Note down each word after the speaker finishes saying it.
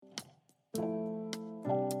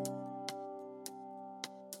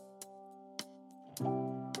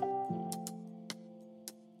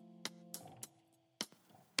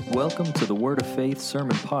Welcome to the Word of Faith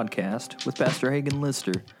Sermon Podcast with Pastor Haagon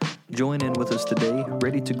Lister. Join in with us today,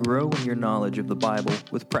 ready to grow in your knowledge of the Bible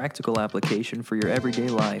with practical application for your everyday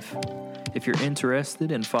life. If you're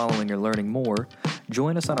interested in following or learning more,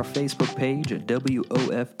 join us on our Facebook page at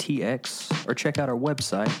WOFTX or check out our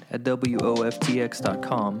website at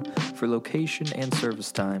WOFTX.com for location and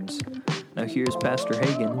service times. Now here's Pastor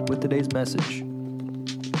Haagon with today's message.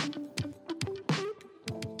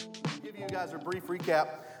 Give you guys a brief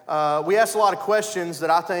recap. We asked a lot of questions that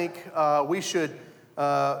I think we should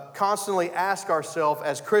constantly ask ourselves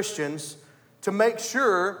as Christians to make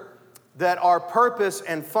sure that our purpose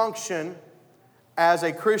and function as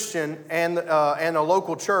a Christian and a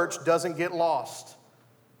local church doesn't get lost.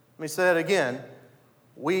 Let me say that again.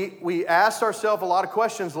 We asked ourselves a lot of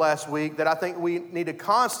questions last week that I think we need to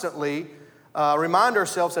constantly remind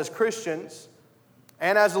ourselves as Christians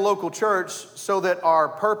and as a local church so that our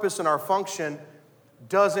purpose and our function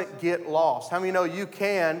doesn't get lost. How many know you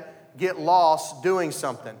can get lost doing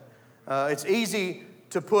something? It's easy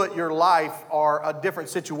to put your life or a different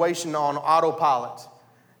situation on autopilot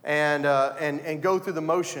and go through the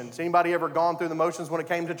motions. Anybody ever gone through the motions when it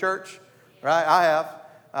came to church? Right? I have.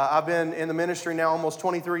 I've been in the ministry now almost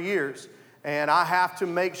 23 years, and I have to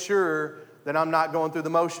make sure that I'm not going through the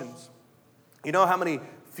motions. You know how many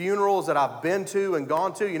funerals that I've been to and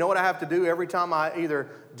gone to? You know what I have to do every time I either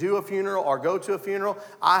do a funeral or go to a funeral?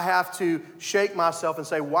 I have to shake myself and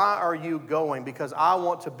say, why are you going? Because I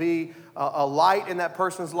want to be a light in that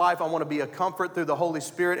person's life. I want to be a comfort through the Holy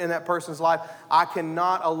Spirit in that person's life. I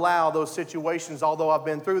cannot allow those situations, although I've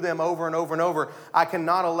been through them over and over and over, I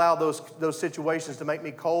cannot allow those situations to make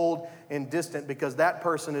me cold and distant because that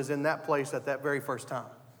person is in that place at that very first time,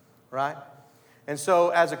 right? And so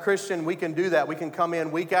as a Christian, we can do that. We can come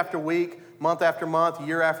in week after week, month after month,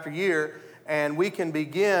 year after year, and we can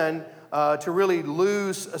begin to really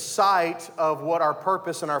lose sight of what our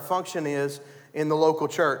purpose and our function is in the local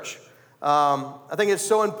church. I think it's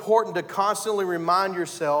so important to constantly remind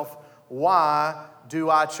yourself, why do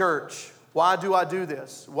I church? Why do I do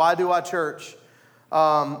this? Why do I church?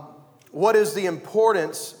 What is the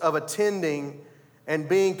importance of attending and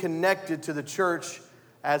being connected to the church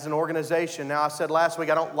as an organization? Now, I said last week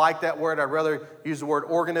I don't like that word. I'd rather use the word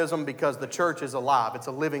organism because the church is alive. It's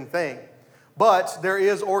a living thing. But there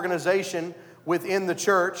is organization within the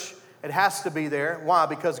church. It has to be there. Why?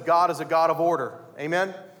 Because God is a God of order.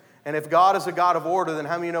 Amen? And if God is a God of order, then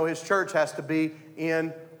how many know His church has to be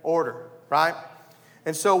in order, right?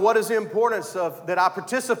 And so what is the importance of that I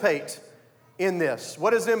participate in this?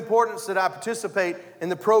 What is the importance that I participate in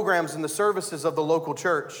the programs and the services of the local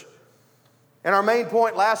church? And our main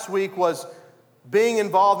point last week was being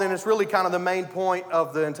involved, and it's really kind of the main point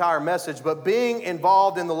of the entire message, but being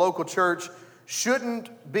involved in the local church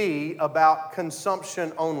shouldn't be about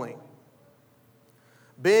consumption only.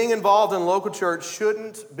 Being involved in local church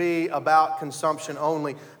shouldn't be about consumption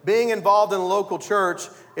only. Being involved in the local church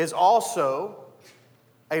is also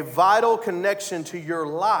a vital connection to your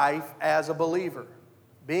life as a believer.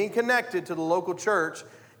 Being connected to the local church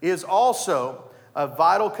is also a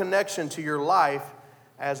vital connection to your life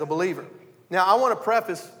as a believer. Now, I want to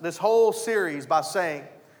preface this whole series by saying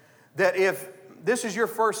that if this is your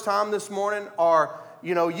first time this morning, or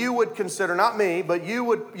you would consider, not me, but you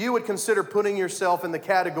would consider putting yourself in the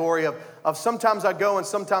category of sometimes I go and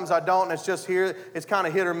sometimes I don't, and it's just here, it's kind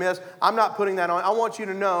of hit or miss. I'm not putting that on. I want you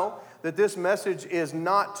to know that this message is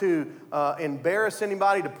not to embarrass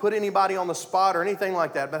anybody, to put anybody on the spot or anything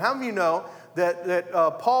like that. But how many of you know that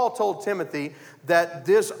Paul told Timothy that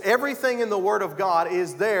everything in the Word of God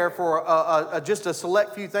is there for just a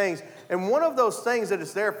select few things. And one of those things that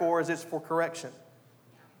it's there for is it's for correction.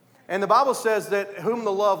 And the Bible says that whom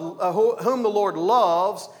the Lord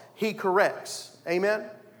loves, He corrects. Amen?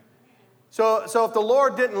 So if the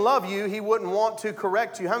Lord didn't love you, He wouldn't want to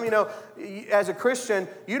correct you. How many know, as a Christian,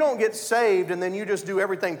 you don't get saved and then you just do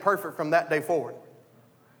everything perfect from that day forward?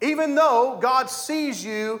 Even though God sees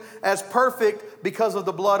you as perfect because of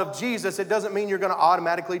the blood of Jesus, it doesn't mean you're going to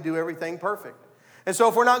automatically do everything perfect. And so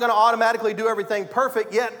if we're not going to automatically do everything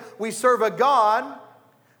perfect, yet we serve a God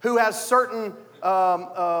who has certain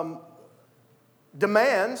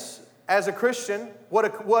demands as a Christian,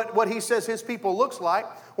 what He says His people looks like.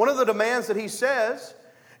 One of the demands that He says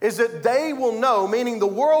is that they will know, meaning the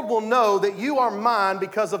world will know that you are mine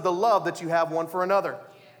because of the love that you have one for another.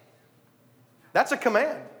 That's a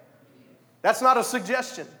command. That's not a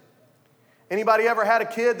suggestion. Anybody ever had a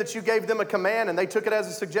kid that you gave them a command and they took it as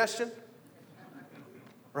a suggestion?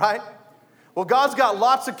 Right? Well, God's got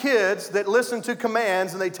lots of kids that listen to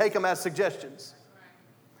commands and they take them as suggestions.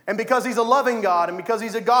 And because He's a loving God, and because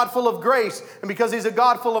He's a God full of grace, and because He's a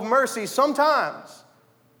God full of mercy, sometimes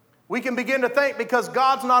we can begin to think, because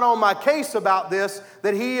God's not on my case about this,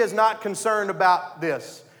 that He is not concerned about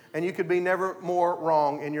this. And you could be never more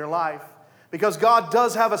wrong in your life. Because God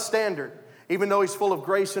does have a standard. Even though He's full of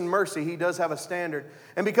grace and mercy, He does have a standard.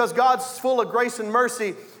 And because God's full of grace and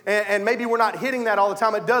mercy, and maybe we're not hitting that all the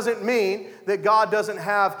time, it doesn't mean that God doesn't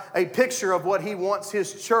have a picture of what He wants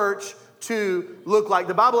His church to look like.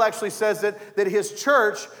 The Bible actually says that His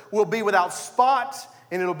church will be without spot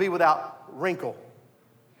and it'll be without wrinkle.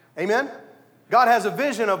 Amen? God has a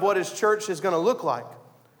vision of what His church is going to look like,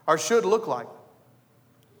 or should look like.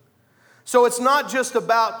 So it's not just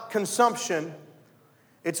about consumption,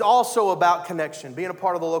 it's also about connection. Being a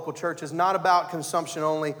part of the local church is not about consumption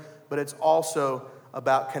only, but it's also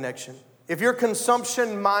about connection. If you're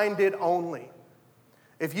consumption-minded only,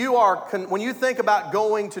 if you are, when you think about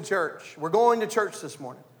going to church, we're going to church this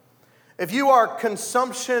morning. If you are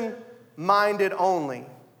consumption-minded only,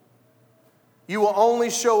 you will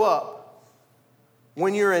only show up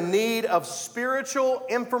when you're in need of spiritual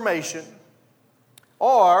information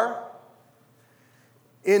or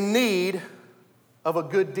in need of a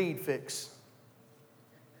good deed fix.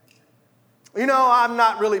 You know, I've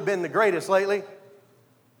not really been the greatest lately.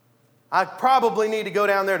 I probably need to go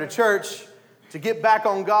down there to church to get back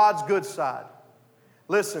on God's good side.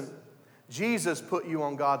 Listen, Jesus put you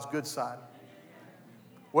on God's good side,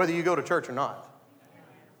 whether you go to church or not.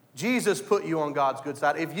 Jesus put you on God's good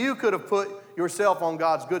side. If you could have put yourself on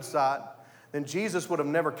God's good side, then Jesus would have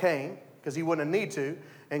never came, because He wouldn't need to,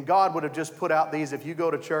 and God would have just put out these: if you go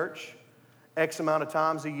to church X amount of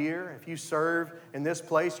times a year, if you serve in this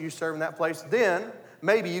place, you serve in that place, then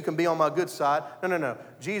maybe you can be on my good side. No.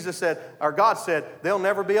 Jesus said, or God said, they'll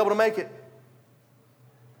never be able to make it.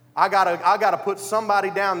 I gotta put somebody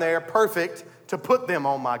down there perfect to put them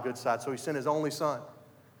on my good side. So He sent His only Son,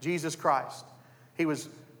 Jesus Christ. He was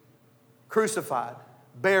crucified,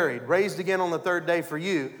 buried, raised again on the third day for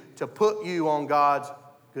you, to put you on God's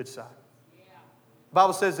good side. The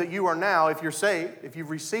Bible says that you are now, if you're saved, if you've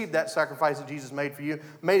received that sacrifice that Jesus made for you,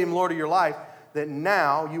 made Him Lord of your life, that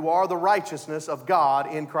now you are the righteousness of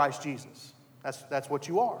God in Christ Jesus. That's what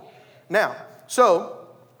you are. Now,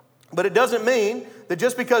 but it doesn't mean that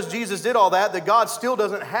just because Jesus did all that, that God still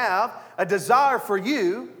doesn't have a desire for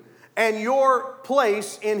you and your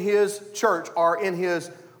place in His church or in His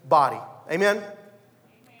body. Amen?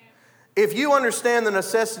 If you understand the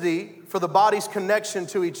necessity for the body's connection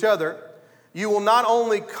to each other, you will not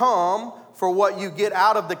only come for what you get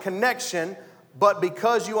out of the connection, but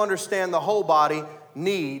because you understand the whole body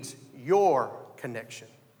needs your connection.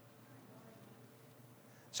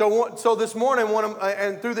 So this morning,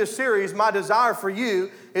 and through this series, my desire for you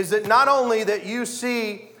is that not only that you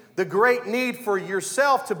see the great need for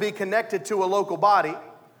yourself to be connected to a local body,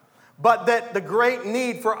 but that the great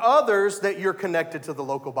need for others that you're connected to the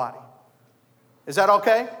local body. Is that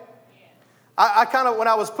okay? I kind of, when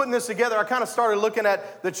I was putting this together, I kind of started looking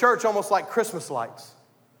at the church almost like Christmas lights.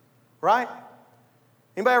 Right?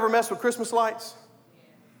 Anybody ever mess with Christmas lights?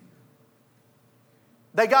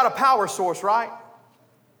 They got a power source, right?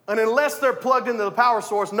 And unless they're plugged into the power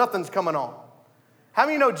source, nothing's coming on. How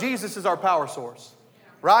many of you know Jesus is our power source?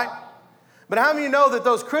 Right? But how many of you know that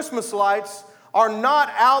those Christmas lights are not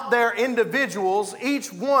out there individuals, each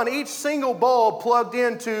single bulb plugged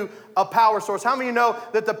into a power source? How many of you know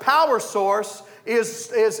that the power source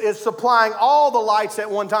is supplying all the lights at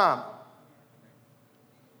one time?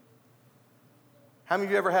 How many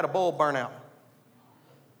of you ever had a bulb burn out?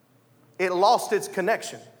 It lost its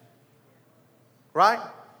connection. Right?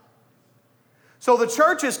 So the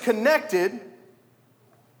church is connected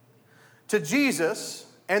to Jesus,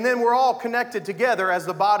 and then we're all connected together as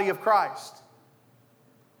the body of Christ.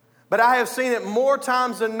 But I have seen it more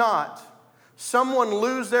times than not, someone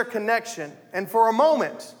lose their connection, and for a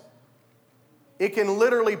moment, it can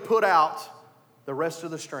literally put out the rest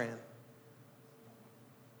of the strand.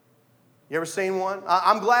 You ever seen one?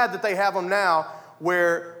 I'm glad that they have them now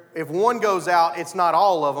where if one goes out, it's not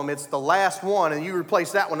all of them, it's the last one, and you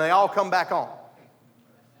replace that one, they all come back on.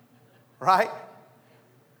 Right?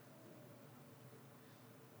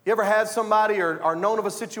 You ever had somebody or known of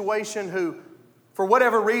a situation who, for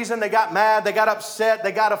whatever reason, they got mad, they got upset,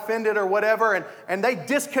 they got offended or whatever, and they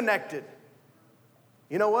disconnected?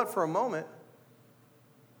 You know what? For a moment,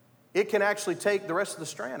 it can actually take the rest of the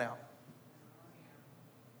strand out.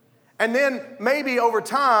 And then maybe over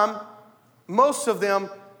time, most of them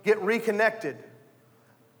get reconnected.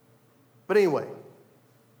 But anyway,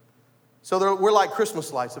 so we're like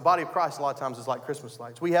Christmas lights. The body of Christ a lot of times is like Christmas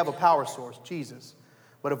lights. We have a power source, Jesus.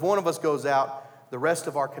 But if one of us goes out, the rest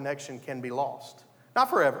of our connection can be lost. Not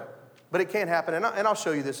forever, but it can happen. And I'll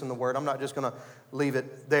show you this in the Word. I'm not just going to leave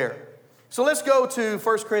it there. So let's go to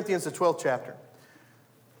 1 Corinthians, the 12th chapter.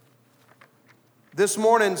 This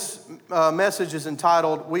morning's message is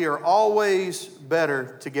entitled, We Are Always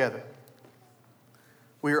Better Together.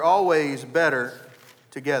 We are always better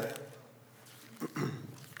together.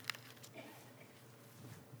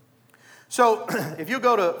 So, if you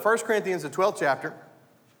go to 1 Corinthians, the 12th chapter,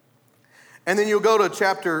 and then you'll go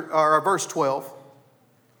to verse 12,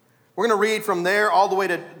 we're going to read from there all the way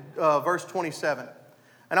to verse 27.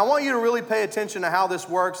 And I want you to really pay attention to how this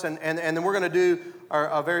works, and then we're going to do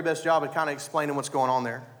our very best job at kind of explaining what's going on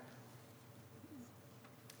there.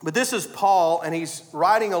 But this is Paul, and he's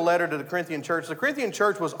writing a letter to the Corinthian church. The Corinthian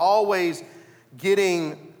church was always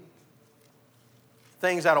getting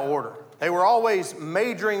things out of order. They were always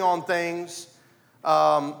majoring on things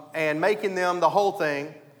and making them the whole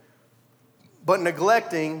thing, but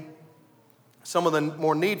neglecting some of the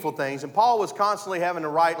more needful things. And Paul was constantly having to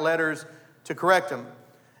write letters to correct them.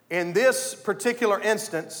 In this particular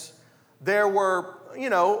instance, there were,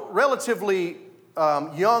 relatively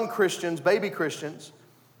young Christians, baby Christians,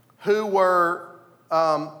 who were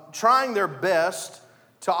trying their best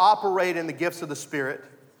to operate in the gifts of the Spirit.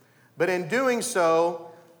 But in doing so,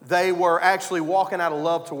 they were actually walking out of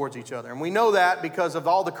love towards each other. And we know that because of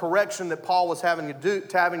all the correction that Paul was having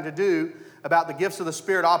to do about the gifts of the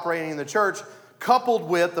Spirit operating in the church, coupled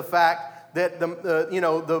with the fact that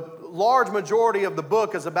the large majority of the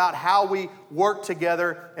book is about how we work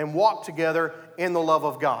together and walk together in the love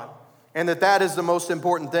of God. And that is the most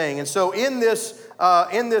important thing. And so in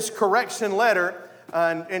this correction letter,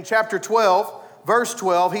 in chapter 12, verse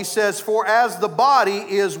 12, he says, For as the body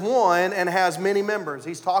is one and has many members.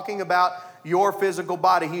 He's talking about your physical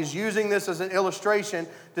body. He's using this as an illustration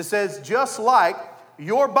that says, just like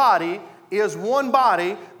your body is one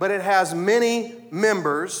body, but it has many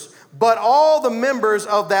members, but all the members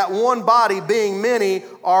of that one body, being many,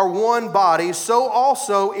 are one body, so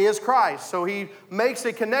also is Christ. So he makes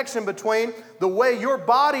a connection between the way your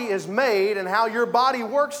body is made and how your body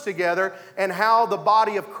works together and how the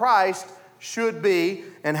body of Christ should be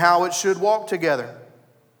and how it should walk together.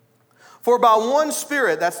 For by one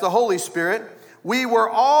Spirit, that's the Holy Spirit, we were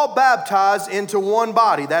all baptized into one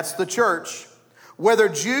body, that's the church, whether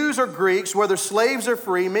Jews or Greeks, whether slaves or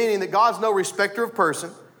free, meaning that God's no respecter of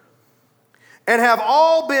person, and have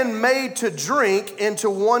all been made to drink into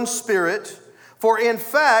one Spirit, for in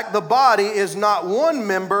fact the body is not one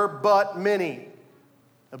member but many.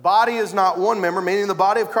 The body is not one member, meaning the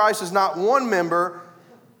body of Christ is not one member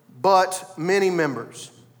but many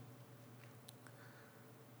members.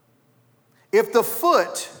 If the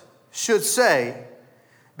foot should say,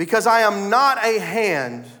 because I am not a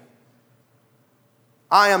hand,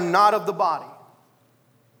 I am not of the body.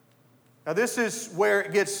 Now this is where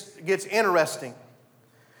it gets interesting,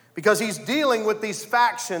 because he's dealing with these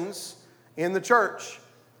factions in the church.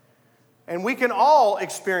 And we can all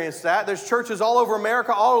experience that. There's churches all over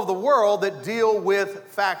America, all over the world that deal with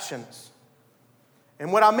factions.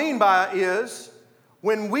 And what I mean by it is,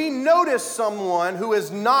 when we notice someone who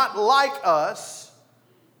is not like us,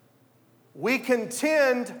 we can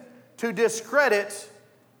tend to discredit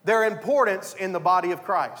their importance in the body of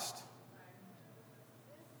Christ.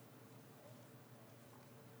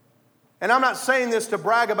 And I'm not saying this to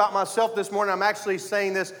brag about myself this morning. I'm actually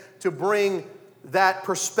saying this to bring that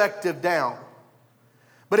perspective down.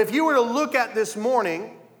 But if you were to look at this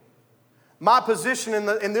morning, my position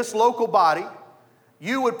in this local body,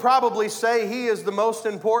 you would probably say he is the most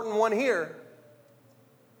important one here.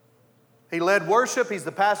 He led worship, he's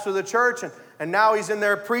the pastor of the church, and now he's in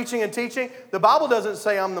there preaching and teaching. The Bible doesn't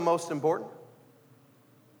say I'm the most important.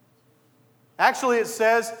 Actually, it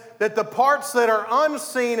says that the parts that are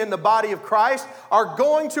unseen in the body of Christ are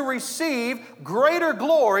going to receive greater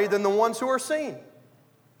glory than the ones who are seen.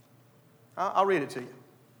 I'll read it to you.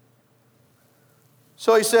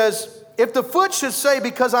 So he says, if the foot should say,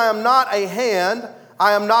 because I am not a hand,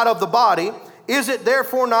 I am not of the body, is it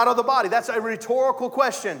therefore not of the body? That's a rhetorical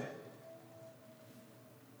question.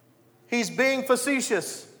 He's being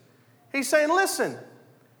facetious. He's saying, listen,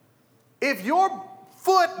 if your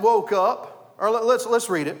foot woke up, or let's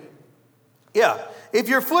read it. Yeah. If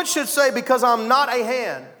your foot should say, because I'm not a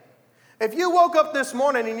hand. If you woke up this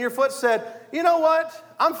morning and your foot said, you know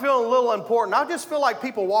what? I'm feeling a little important. I just feel like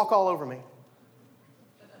people walk all over me.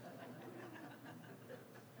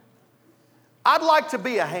 I'd like to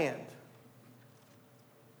be a hand.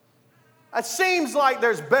 It seems like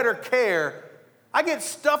there's better care. I get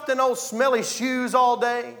stuffed in old smelly shoes all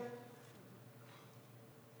day.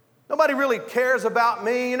 nobody really cares about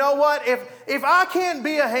me. You know what? If I can't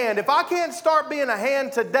be a hand, if I can't start being a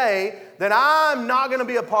hand today, then I'm not going to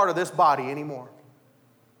be a part of this body anymore.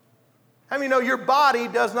 How many know your body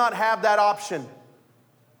does not have that option?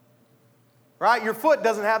 Right? Your foot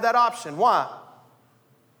doesn't have that option. Why?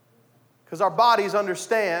 Because our bodies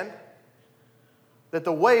understand that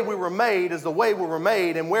the way we were made is the way we were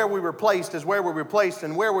made, and where we were placed is where we were placed,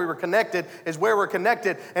 and where we were connected is where we're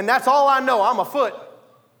connected. And that's all I know. I'm a foot.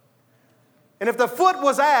 And if the foot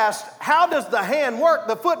was asked, how does the hand work?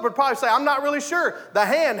 The foot would probably say, I'm not really sure. The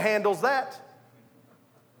hand handles that.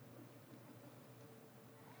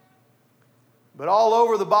 But all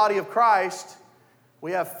over the body of Christ,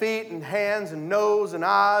 we have feet and hands and nose and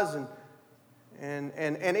eyes,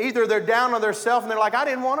 and either they're down on themselves and they're like, I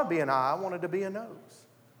didn't want to be an eye, I wanted to be a nose.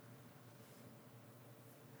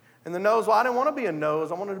 And the nose, well, I didn't want to be a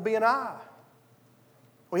nose, I wanted to be an eye.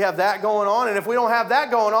 We have that going on, and if we don't have that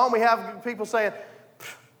going on, we have people saying,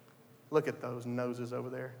 look at those noses over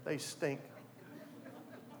there, they stink.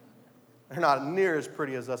 They're not near as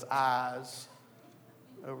pretty as us eyes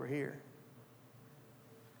over here.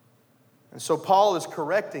 And so Paul is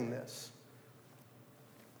correcting this.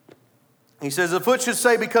 He says, the foot should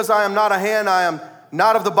say, because I am not a hand, I am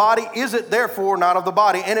not of the body, is it therefore not of the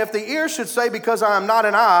body? And if the ear should say, because I am not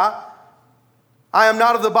an eye, I am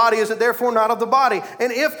not of the body, is it therefore not of the body?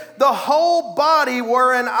 And if the whole body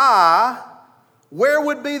were an eye, where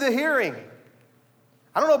would be the hearing?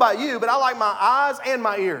 I don't know about you, but I like my eyes and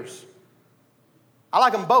my ears. I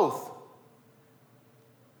like them both.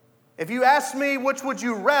 If you ask me which would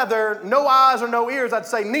you rather, no eyes or no ears, I'd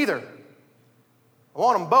say neither. I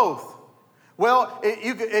want them both. Well,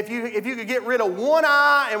 if you could get rid of one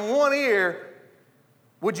eye and one ear,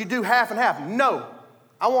 would you do half and half? No.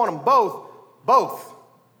 I want them both. Both.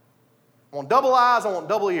 I want double eyes, I want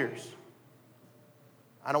double ears.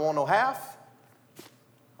 I don't want no half.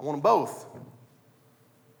 I want them both.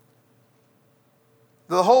 If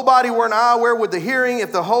the whole body were an eye, where would the hearing?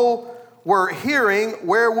 If the whole were hearing,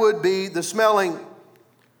 where would be the smelling?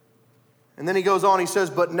 And then he goes on, he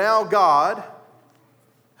says, but now God,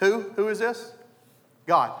 who is this?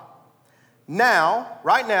 God. Now,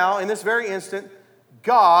 right now, in this very instant,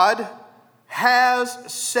 God has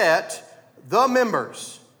set the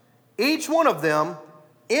members, each one of them,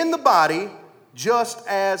 in the body, just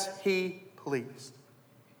as he pleased.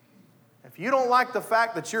 If you don't like the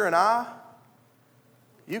fact that you're an eye,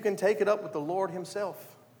 you can take it up with the Lord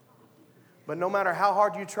himself. But no matter how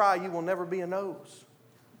hard you try, you will never be a nose.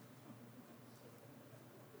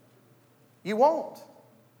 You won't.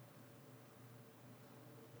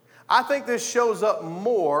 I think this shows up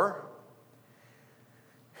more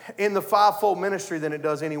in the fivefold ministry than it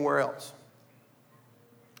does anywhere else.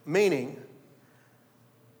 Meaning,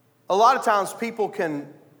 a lot of times people can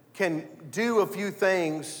do a few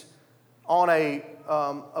things on a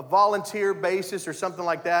volunteer basis or something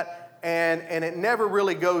like that, and it never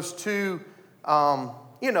really goes to,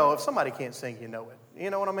 if somebody can't sing, you know it. You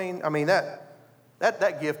know what I mean? I mean,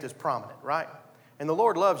 that gift is prominent, right? And the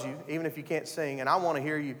Lord loves you, even if you can't sing, and I want to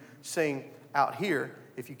hear you sing out here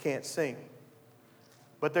if you can't sing.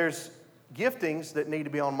 But there's giftings that need to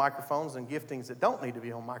be on microphones and giftings that don't need to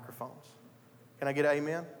be on microphones. Can I get an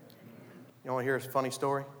amen? You want to hear a funny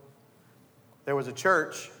story? There was a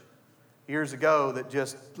church years ago that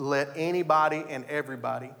just let anybody and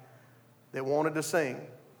everybody that wanted to sing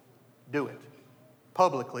do it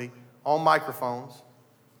publicly on microphones.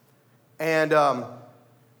 And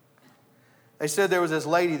they said there was this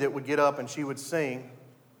lady that would get up and she would sing.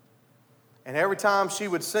 And every time she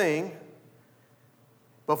would sing,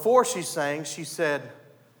 before she sang, she said,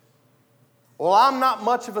 well, I'm not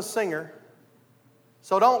much of a singer,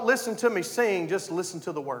 so don't listen to me sing, just listen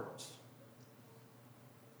to the words.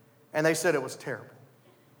 And they said it was terrible.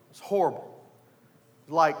 It was horrible.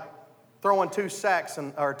 It was like throwing two cats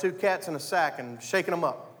in a sack and shaking them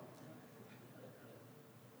up.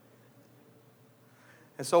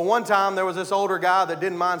 And so one time there was this older guy that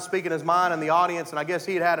didn't mind speaking his mind in the audience, and I guess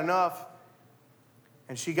he'd had enough.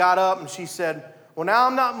 And she got up and she said, well, now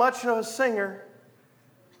I'm not much of a singer,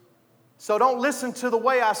 so don't listen to the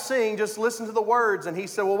way I sing, just listen to the words. And he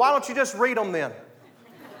said, well, why don't you just read them then?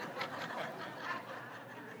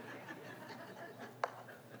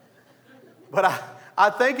 But I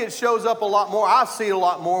think it shows up a lot more. I see it a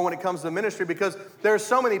lot more when it comes to ministry, because there's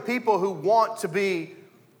so many people who want to be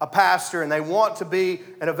a pastor and they want to be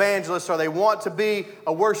an evangelist, or they want to be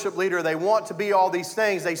a worship leader. They want to be all these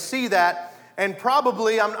things. They see that. And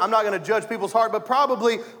probably, I'm not going to judge people's heart, but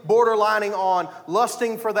probably borderlining on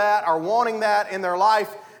lusting for that or wanting that in their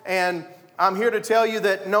life. And I'm here to tell you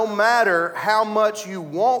that no matter how much you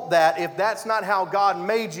want that, if that's not how God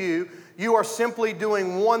made you, you are simply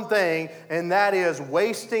doing one thing, and that is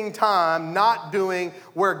wasting time not doing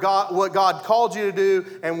what God called you to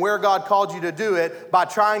do and where God called you to do it by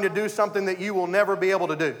trying to do something that you will never be able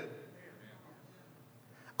to do.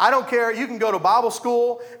 I don't care. You can go to Bible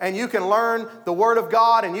school and you can learn the Word of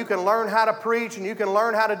God and you can learn how to preach and you can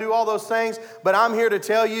learn how to do all those things. But I'm here to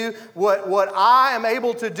tell you what I am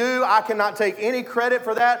able to do, I cannot take any credit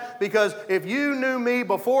for that, because if you knew me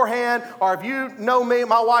beforehand, or if you know me,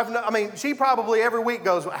 my wife, she probably every week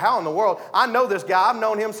goes, how in the world? I know this guy. I've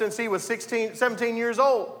known him since he was 17 years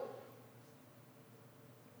old.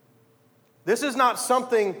 This is not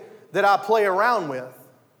something that I play around with.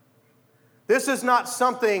 This is not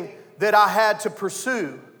something that I had to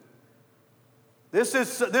pursue. This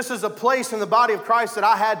is a place in the body of Christ that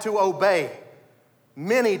I had to obey.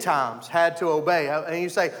 Many times had to obey. And you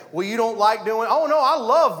say, well, you don't like doing it? Oh, no, I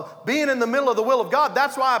love being in the middle of the will of God.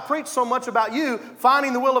 That's why I preach so much about you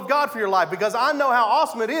finding the will of God for your life, because I know how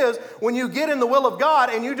awesome it is when you get in the will of God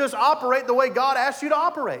and you just operate the way God asked you to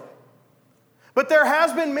operate. But there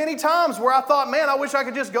has been many times where I thought, man, I wish I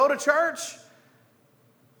could just go to church.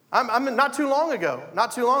 Not too long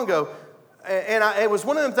ago, and it was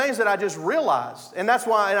one of them things that I just realized, and that's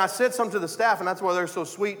why, and I said something to the staff, and that's why they're so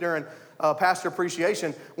sweet during Pastor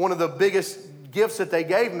Appreciation. One of the biggest gifts that they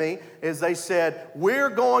gave me is they said, we're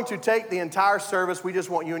going to take the entire service, we just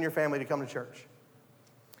want you and your family to come to church.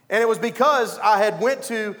 And it was because I had went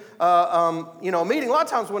to a meeting. A lot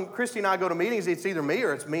of times when Christy and I go to meetings, it's either me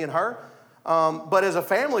or it's me and her. But as a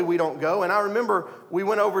family, we don't go. And I remember we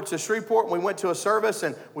went over to Shreveport and we went to a service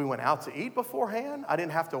and we went out to eat beforehand. I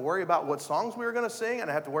didn't have to worry about what songs we were going to sing. I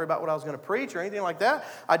didn't have to worry about what I was going to preach or anything like that.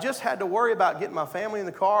 I just had to worry about getting my family in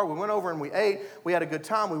the car. We went over and we ate. We had a good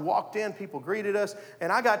time. We walked in. People greeted us.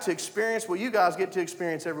 And I got to experience what you guys get to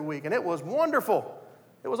experience every week. And it was wonderful.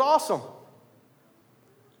 It was awesome.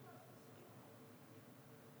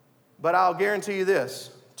 But I'll guarantee you this.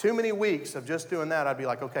 Too many weeks of just doing that, I'd be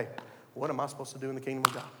like, okay, what am I supposed to do in the kingdom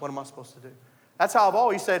of God? What am I supposed to do? That's how I've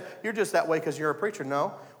always said, you're just that way because you're a preacher.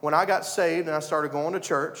 No, when I got saved and I started going to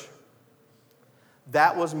church,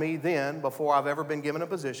 that was me then before I've ever been given a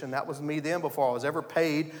position. That was me then before I was ever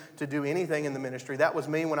paid to do anything in the ministry. That was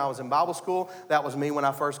me when I was in Bible school. That was me when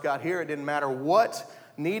I first got here. It didn't matter what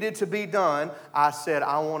needed to be done. I said,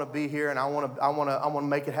 I want to be here and I want to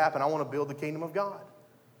make it happen. I want to build the kingdom of God.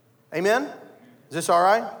 Amen? Is this all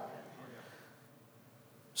right?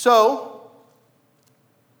 So,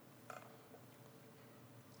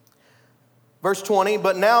 verse 20,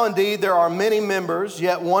 but now indeed there are many members,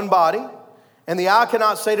 yet one body. And the eye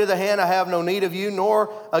cannot say to the hand, I have no need of you,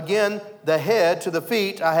 nor again the head to the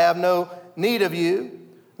feet, I have no need of you.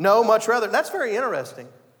 No, much rather. That's very interesting,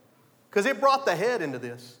 because it brought the head into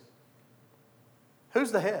this.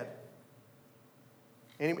 Who's the head?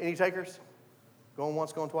 Any takers? Going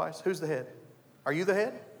once, going twice? Who's the head? Are you the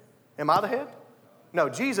head? Am I the head? No,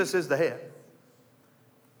 Jesus is the head.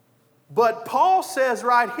 But Paul says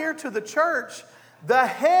right here to the church, the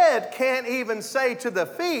head can't even say to the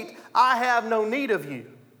feet, I have no need of you.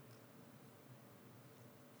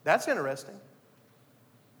 That's interesting.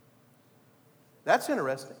 That's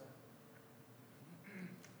interesting.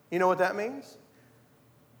 You know what that means?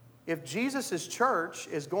 If Jesus' church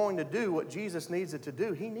is going to do what Jesus needs it to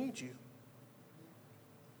do, he needs you.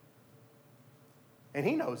 And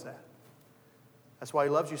he knows that. That's why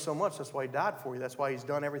he loves you so much. That's why he died for you. That's why he's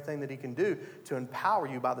done everything that he can do to empower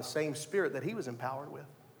you by the same Spirit that he was empowered with.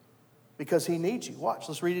 Because he needs you. Watch,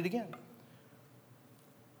 let's read it again.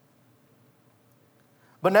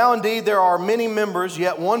 But now indeed there are many members,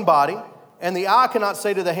 yet one body, and the eye cannot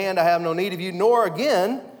say to the hand, I have no need of you, nor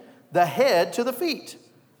again the head to the feet,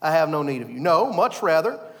 I have no need of you. No, much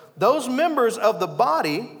rather, those members of the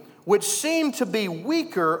body which seem to be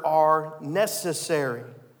weaker are necessary.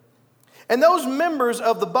 And those members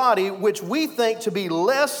of the body which we think to be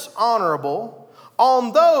less honorable,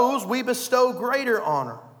 on those we bestow greater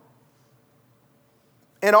honor.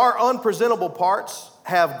 And our unpresentable parts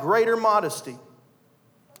have greater modesty,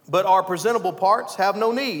 but our presentable parts have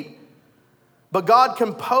no need. But God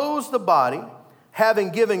composed the body,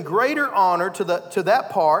 having given greater honor to that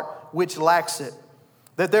part which lacks it,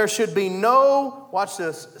 that there should be no, watch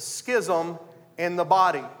this, schism in the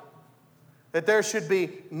body. That there should be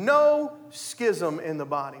no schism in the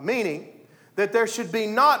body. Meaning that there should be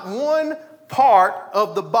not one part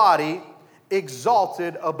of the body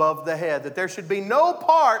exalted above the head. That there should be no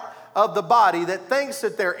part of the body that thinks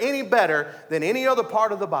that they're any better than any other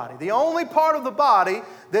part of the body. The only part of the body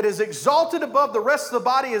that is exalted above the rest of the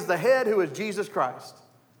body is the head, who is Jesus Christ.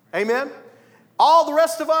 Amen? All the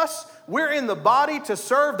rest of us, we're in the body to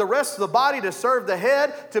serve the rest of the body, to serve the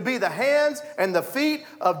head, to be the hands and the feet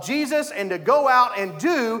of Jesus, and to go out and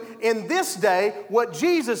do in this day what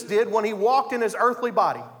Jesus did when he walked in his earthly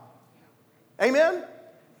body. Amen?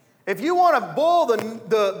 If you want to boil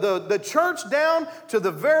the church down to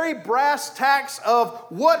the very brass tacks of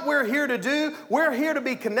what we're here to do, we're here to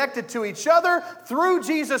be connected to each other through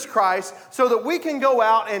Jesus Christ so that we can go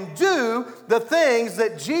out and do the things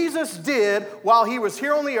that Jesus did while he was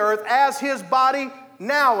here on the earth as his body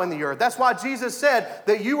now in the earth. That's why Jesus said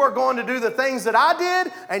that you are going to do the things that I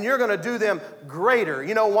did, and you're going to do them greater.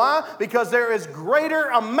 You know why? Because there is greater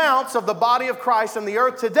amounts of the body of Christ in the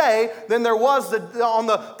earth today than there was on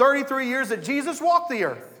the 33 years that Jesus walked the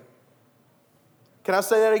earth. Can I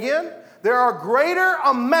say that again? There are greater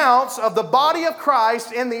amounts of the body of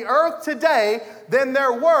Christ in the earth today than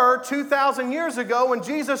there were 2,000 years ago when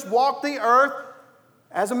Jesus walked the earth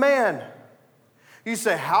as a man. You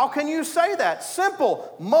say, how can you say that?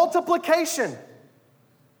 Simple, multiplication.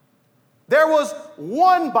 There was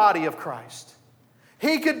one body of Christ.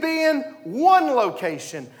 He could be in one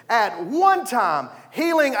location at one time,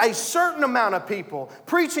 healing a certain amount of people,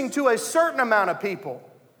 preaching to a certain amount of people.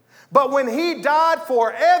 But when he died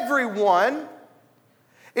for everyone,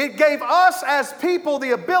 it gave us as people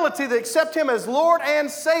the ability to accept him as Lord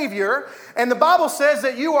and Savior. And the Bible says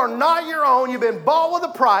that you are not your own. You've been bought with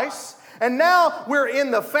a price. And now we're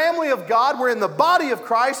in the family of God. We're in the body of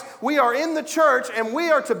Christ. We are in the church, and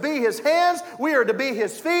we are to be his hands. We are to be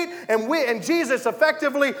his feet. And Jesus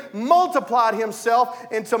effectively multiplied himself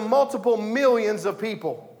into multiple millions of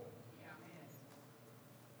people.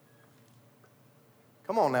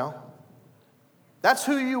 Come on now. That's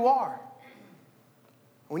who you are.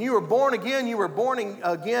 When you were born again, you were born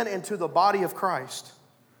again into the body of Christ.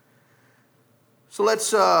 So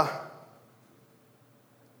let's...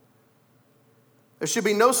 There should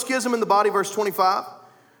be no schism in the body, verse 25,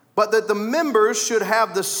 but that the members should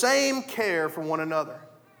have the same care for one another.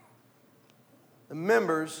 The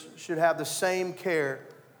members should have the same care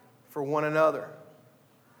for one another.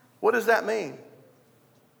 What does that mean?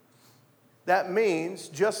 That means,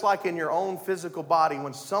 just like in your own physical body,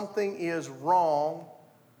 when something is wrong,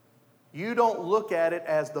 you don't look at it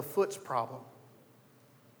as the foot's problem.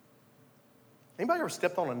 Anybody ever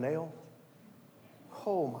stepped on a nail?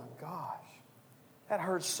 Oh my gosh. That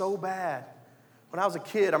hurt so bad. When I was a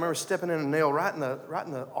kid, I remember stepping in a nail right in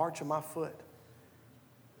the arch of my foot.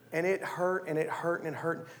 And it hurt, and it hurt, and it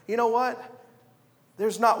hurt. You know what?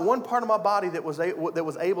 There's not one part of my body that was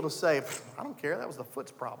able to say, I don't care, that was the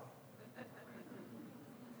foot's problem.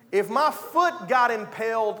 If my foot got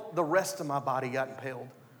impaled, the rest of my body got impaled.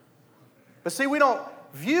 But see, we don't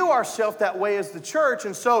view ourselves that way as the church.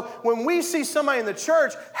 And so when we see somebody in the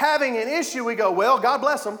church having an issue, we go, well, God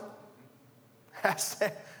bless them.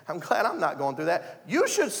 I'm glad I'm not going through that. You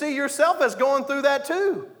should see yourself as going through that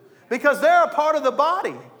too, because they're a part of the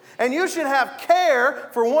body. And you should have care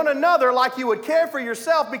for one another like you would care for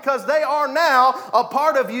yourself, because they are now a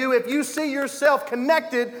part of you if you see yourself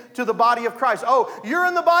connected to the body of Christ. Oh, you're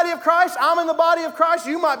in the body of Christ, I'm in the body of Christ.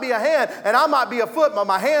 You might be a hand and I might be a foot, but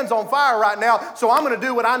my hand's on fire right now, so I'm going to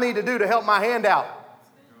do what I need to do to help my hand out.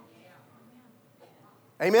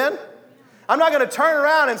 Amen? I'm not going to turn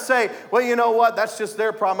around and say, well, you know what? That's just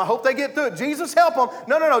their problem. I hope they get through it. Jesus, help them.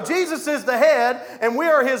 No. Jesus is the head, and we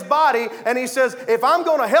are his body. And he says, if I'm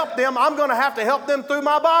going to help them, I'm going to have to help them through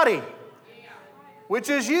my body, which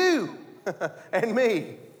is you and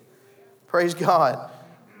me. Praise God.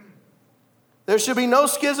 There should be no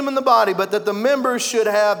schism in the body, but that the members should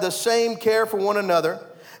have the same care for one another.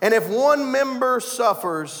 And if one member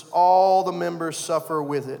suffers, all the members suffer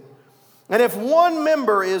with it. And if one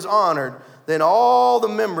member is honored, then all the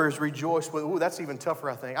members rejoice with it. Ooh, that's even tougher,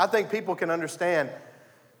 I think. I think people can understand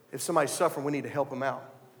if somebody's suffering, we need to help them out.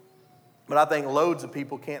 But I think loads of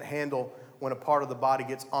people can't handle when a part of the body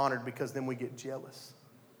gets honored, because then we get jealous.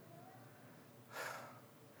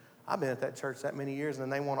 I've been at that church that many years,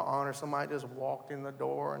 and they want to honor somebody just walked in the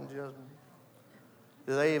door and just...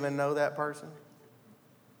 Do they even know that person?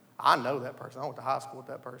 I know that person. I went to high school with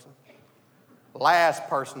that person. Last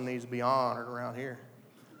person needs to be honored around here.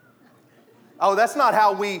 Oh, that's not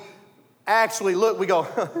how we actually look. We go,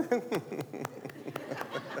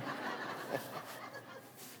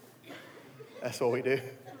 that's what we do.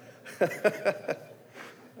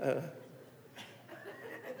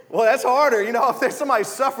 Well, that's harder. You know, if there's somebody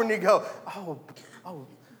suffering, you go, oh,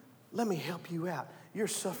 let me help you out. You're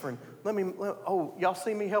suffering. Y'all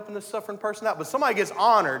see me helping this suffering person out? But somebody gets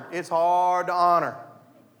honored, it's hard to honor.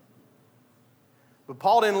 But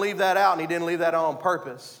Paul didn't leave that out, and he didn't leave that on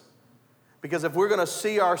purpose. Because if we're going to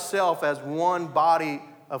see ourselves as one body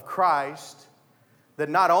of Christ, that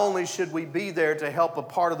not only should we be there to help a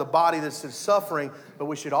part of the body that's suffering, but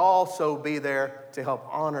we should also be there to help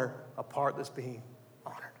honor a part that's being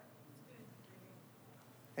honored.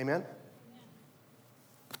 Amen?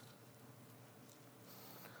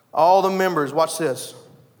 All the members, watch this.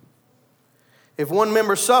 If one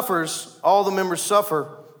member suffers, all the members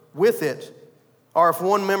suffer with it. Or if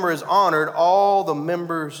one member is honored, all the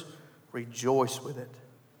members rejoice with it.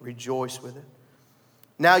 Rejoice with it.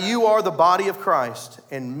 Now you are the body of Christ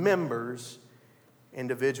and members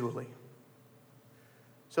individually.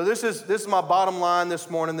 So this is my bottom line this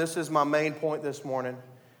morning. This is my main point this morning.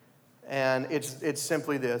 And it's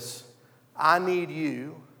simply this. I need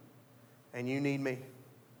you and you need me.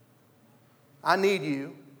 I need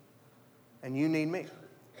you and you need me.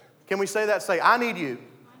 Can we say that? Say, I need you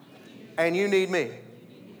and you need me.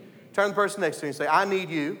 Turn to the person next to you and say, I need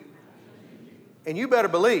you. And you better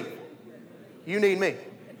believe you need me.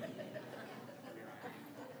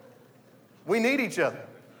 We need each other.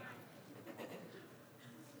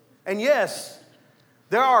 And yes,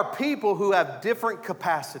 there are people who have different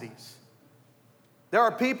capacities. There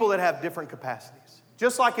are people that have different capacities.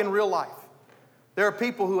 Just like in real life, there are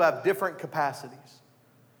people who have different capacities.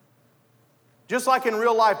 Just like in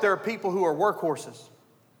real life, there are people who are workhorses.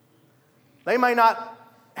 They may not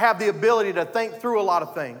have the ability to think through a lot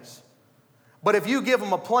of things. But if you give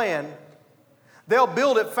them a plan, they'll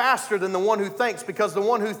build it faster than the one who thinks, because the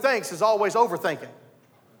one who thinks is always overthinking.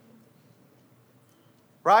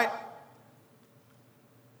 Right?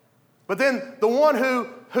 But then the one who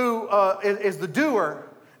is the doer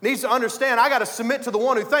needs to understand, I got to submit to the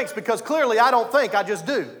one who thinks, because clearly I don't think, I just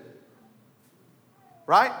do.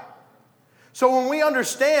 Right? So when we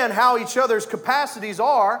understand how each other's capacities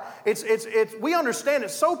are, we understand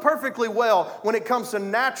it so perfectly well when it comes to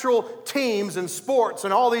natural teams and sports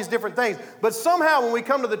and all these different things. But somehow when we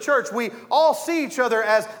come to the church, we all see each other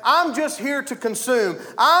as, I'm just here to consume.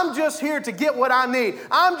 I'm just here to get what I need.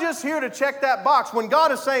 I'm just here to check that box. When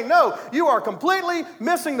God is saying, no, you are completely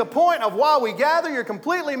missing the point of why we gather. You're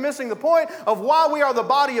completely missing the point of why we are the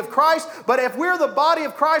body of Christ. But if we're the body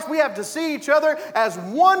of Christ, we have to see each other as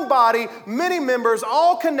one body, many members,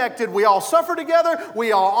 all connected. We all suffer together.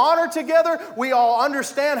 We all honor together. We all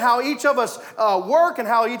understand how each of us work and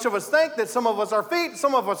how each of us think, that some of us are feet,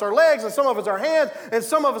 some of us are legs, and some of us are hands, and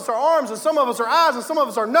some of us are arms, and some of us are eyes, and some of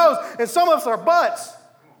us are nose, and some of us are butts.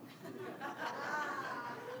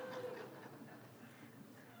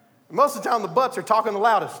 Most of the time, the butts are talking the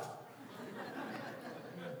loudest.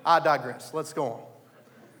 I digress. Let's go on.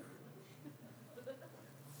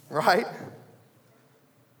 Right?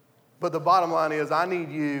 But the bottom line is, I need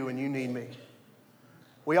you and you need me.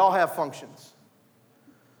 We all have functions.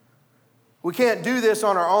 We can't do this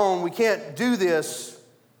on our own. We can't do this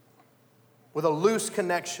with a loose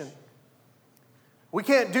connection. We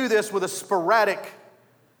can't do this with a sporadic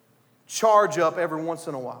charge up every once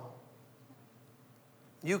in a while.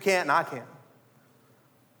 You can't and I can't.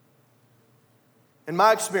 In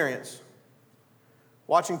my experience,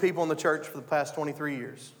 watching people in the church for the past 23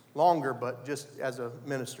 years, longer, but just as a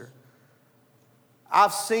minister,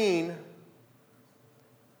 I've seen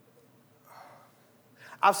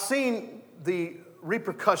the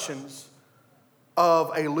repercussions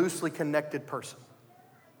of a loosely connected person.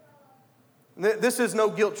 This is no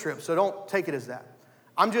guilt trip, so don't take it as that.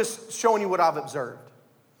 I'm just showing you what I've observed.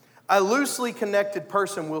 A loosely connected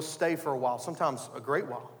person will stay for a while, sometimes a great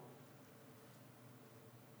while.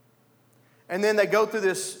 And then they go through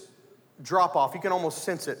this drop-off. You can almost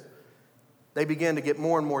sense it. They begin to get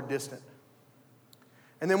more and more distant.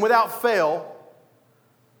 And then without fail,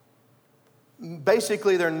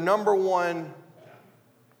 basically their number one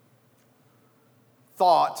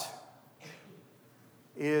thought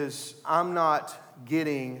is, I'm not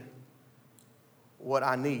getting what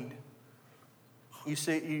I need. You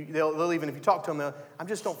see, they'll even, if you talk to them, I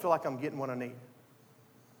just don't feel like I'm getting what I need.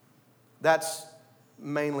 That's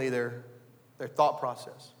mainly their thought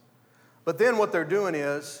process. But then what they're doing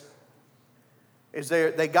is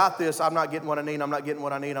they got this, I'm not getting what I need, I'm not getting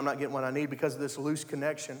what I need, I'm not getting what I need, because of this loose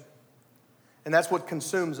connection. And that's what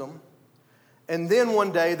consumes them. And then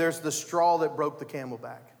one day, there's the straw that broke the camel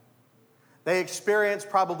back. They experience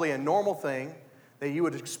probably a normal thing that you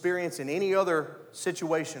would experience in any other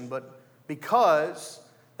situation, but because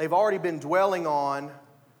they've already been dwelling on,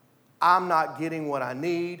 I'm not getting what I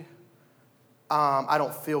need, I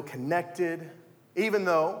don't feel connected, even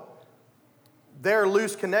though their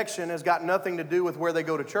loose connection has got nothing to do with where they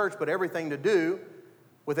go to church, but everything to do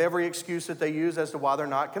with every excuse that they use as to why they're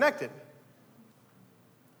not connected.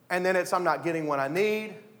 And then it's, I'm not getting what I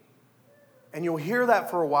need. And you'll hear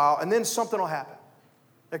that for a while, and then something will happen.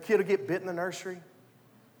 A kid will get bit in the nursery.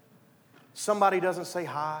 Somebody doesn't say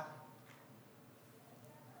hi.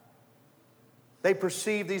 They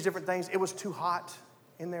perceive these different things. It was too hot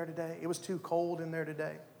in there today. It was too cold in there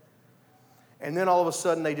today. And then all of a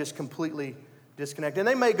sudden, they just completely disconnect. And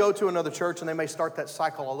they may go to another church, and they may start that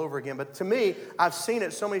cycle all over again. But to me, I've seen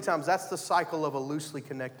it so many times. That's the cycle of a loosely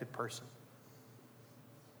connected person.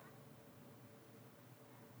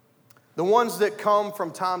 The ones that come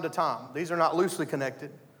from time to time, these are not loosely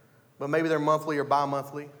connected, but maybe they're monthly or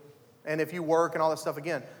bi-monthly. And if you work and all that stuff,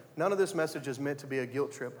 again, none of this message is meant to be a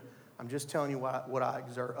guilt trip. I'm just telling you what I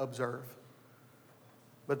observe.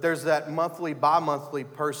 But there's that monthly, bi-monthly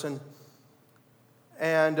person,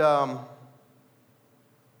 and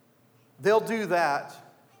they'll do that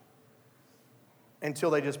until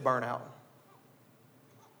they just burn out.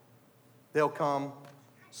 They'll come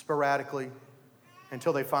sporadically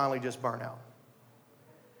until they finally just burn out.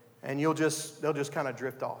 And they'll just kind of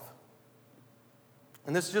drift off.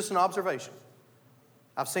 And this is just an observation.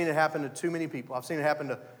 I've seen it happen to too many people. I've seen it happen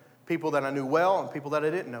to people that I knew well and people that I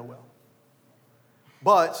didn't know well.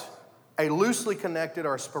 But a loosely connected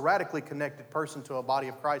or a sporadically connected person to a body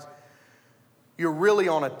of Christ, you're really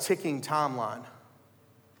on a ticking timeline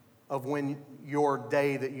of when your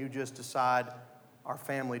day that you just decide our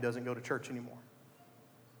family doesn't go to church anymore.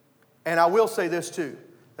 And I will say this too,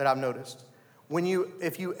 that I've noticed.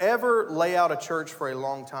 If you ever lay out a church for a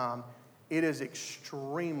long time, it is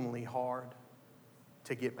extremely hard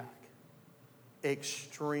to get back.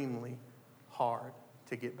 Extremely hard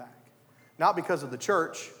to get back. Not because of the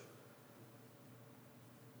church,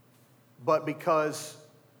 but because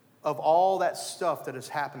of all that stuff that has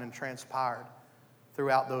happened and transpired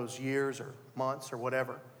throughout those years or months or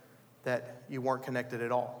whatever that you weren't connected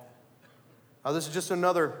at all. Now, this is just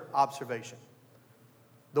another observation.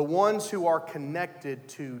 The ones who are connected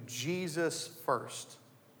to Jesus first.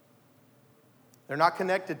 They're not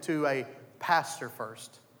connected to a pastor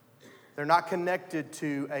first. They're not connected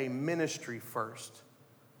to a ministry first.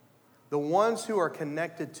 The ones who are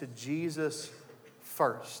connected to Jesus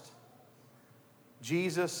first.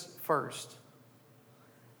 Jesus first.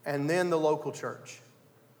 And then the local church.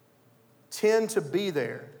 Tend to be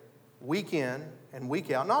there week in and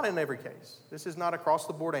week out. Not in every case. This is not across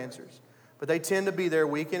the board answers. But they tend to be there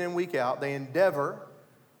week in and week out. They endeavor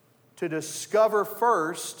to discover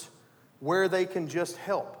first where they can just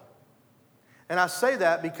help. And I say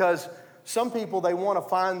that because some people, they want to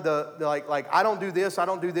find like I don't do this, I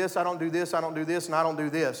don't do this, I don't do this, I don't do this, and I don't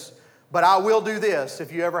do this. But I will do this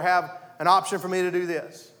if you ever have an option for me to do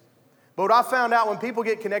this. But what I found out, when people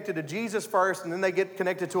get connected to Jesus first and then they get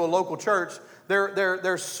connected to a local church,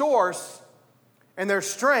 their source and their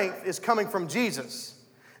strength is coming from Jesus.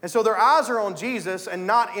 And so their eyes are on Jesus and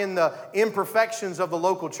not in the imperfections of the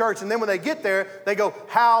local church. And then when they get there, they go,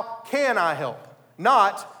 how can I help?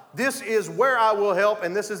 Not, this is where I will help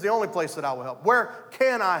and this is the only place that I will help. Where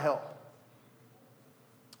can I help?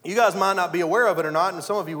 You guys might not be aware of it or not, and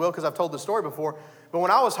some of you will because I've told this story before. But when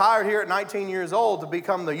I was hired here at 19 years old to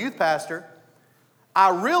become the youth pastor, I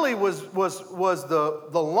really was the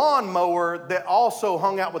lawnmower that also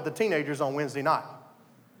hung out with the teenagers on Wednesday night.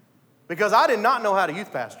 Because I did not know how to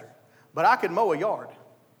youth pastor, but I could mow a yard.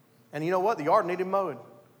 And you know what? The yard needed mowing.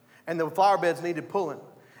 And the flower beds needed pulling.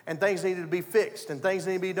 And things needed to be fixed. And things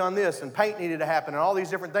needed to be done this. And paint needed to happen. And all these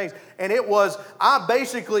different things. And I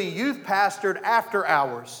basically youth pastored after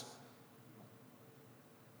hours.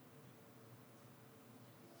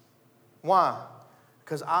 Why?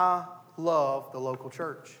 Because I love the local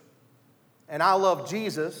church. And I love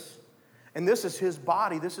Jesus. And this is his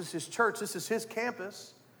body. This is his church. This is his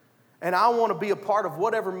campus. And I want to be a part of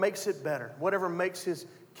whatever makes it better. Whatever makes his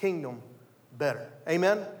kingdom better.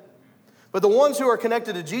 Amen? But the ones who are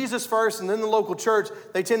connected to Jesus first and then the local church,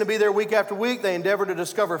 they tend to be there week after week. They endeavor to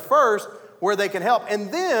discover first where they can help.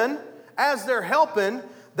 And then, as they're helping,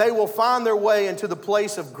 they will find their way into the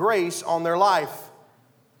place of grace on their life.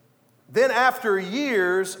 Then after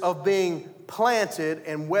years of being planted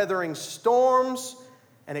and weathering storms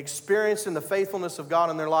and experiencing the faithfulness of God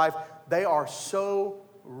in their life, they are so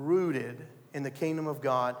rooted in the kingdom of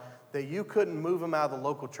God that you couldn't move them out of the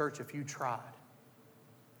local church if you tried.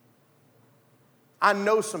 I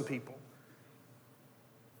know some people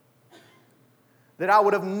that I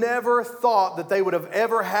would have never thought that they would have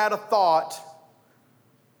ever had a thought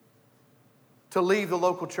to leave the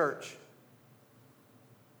local church.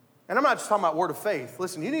 And I'm not just talking about word of faith.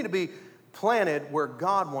 Listen, you need to be planted where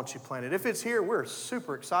God wants you planted. If it's here, we're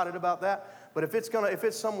super excited about that. But if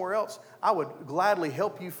it's somewhere else, I would gladly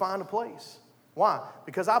help you find a place. Why?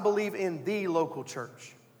 Because I believe in the local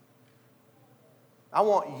church. I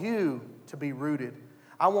want you to be rooted.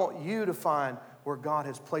 I want you to find where God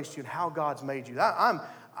has placed you and how God's made you.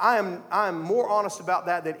 I'm more honest about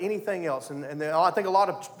that than anything else. And I think a lot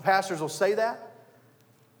of pastors will say that.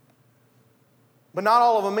 But not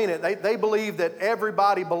all of them mean it. They believe that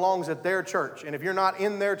everybody belongs at their church. And if you're not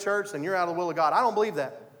in their church, then you're out of the will of God. I don't believe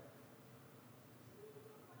that.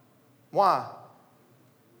 Why?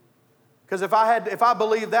 Because if I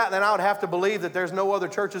believed that, then I would have to believe that there's no other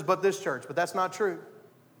churches but this church. But that's not true.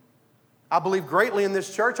 I believe greatly in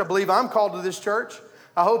this church. I believe I'm called to this church.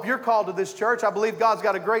 I hope you're called to this church. I believe God's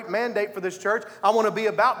got a great mandate for this church. I want to be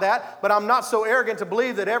about that. But I'm not so arrogant to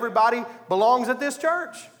believe that everybody belongs at this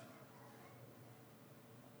church.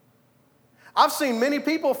 I've seen many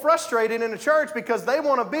people frustrated in a church because they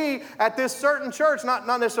want to be at this certain church, not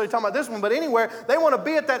necessarily talking about this one, but anywhere. They want to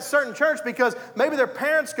be at that certain church because maybe their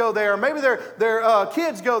parents go there, or maybe their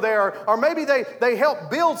kids go there, or maybe they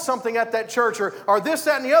help build something at that church, or this,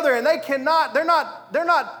 that, and the other, and they're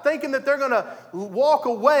not thinking that they're going to walk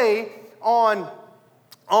away on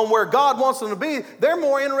where God wants them to be. They're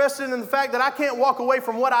more interested in the fact that I can't walk away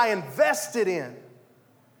from what I invested in.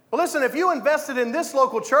 Well, listen, if you invested in this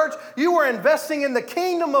local church, you were investing in the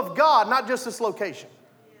kingdom of God, not just this location.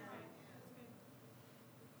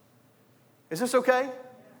 Is this okay?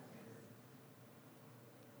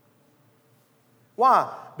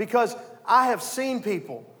 Why? Because I have seen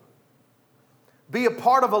people be a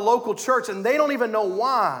part of a local church and they don't even know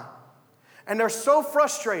why. And they're so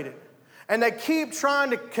frustrated. And they keep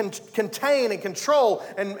trying to contain and control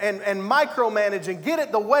and micromanage and get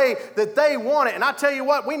it the way that they want it. And I tell you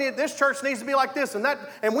what, this church needs to be like this and that,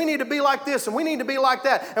 and we need to be like this, and we need to be like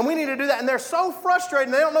that, and we need to do that. And they're so frustrated,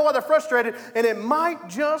 and they don't know why they're frustrated. And it might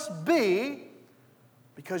just be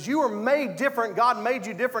because you were made different. God made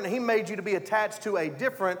you different, and He made you to be attached to a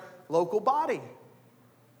different local body.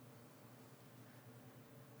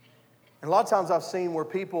 And a lot of times I've seen where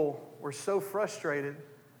people were so frustrated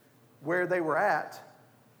where they were at,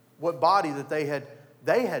 what body that they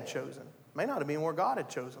had chosen. May not have been where God had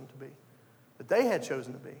chosen them to be, but they had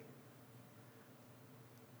chosen to be.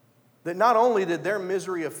 That not only did their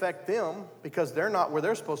misery affect them because they're not where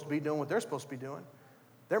they're supposed to be doing what they're supposed to be doing,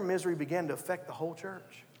 their misery began to affect the whole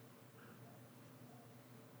church.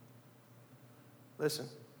 Listen,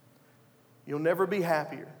 you'll never be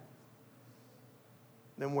happier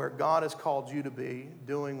than where God has called you to be,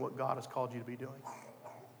 doing what God has called you to be doing.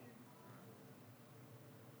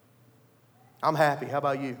 I'm happy. How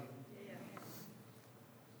about you?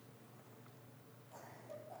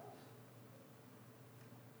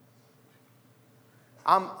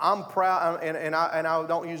 I'm proud, and I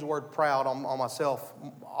don't use the word proud on myself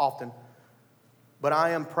often, but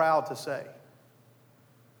I am proud to say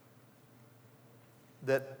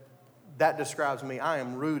that describes me. I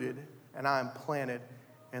am rooted and I am planted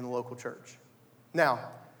in the local church.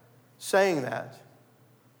 Now, saying that,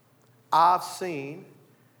 I've seen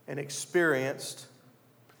and experienced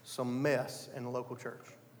some mess in the local church.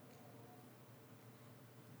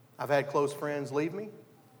 I've had close friends leave me,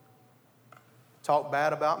 talk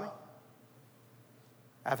bad about me.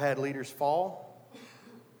 I've had leaders fall,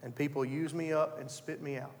 and people use me up and spit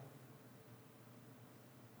me out.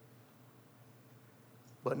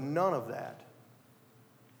 But none of that,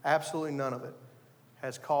 absolutely none of it,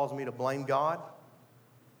 has caused me to blame God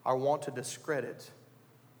or want to discredit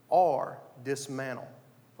or dismantle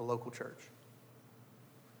the local church.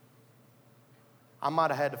 I might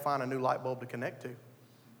have had to find a new light bulb to connect to.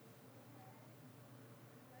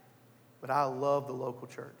 But I love the local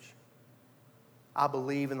church. I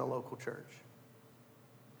believe in the local church.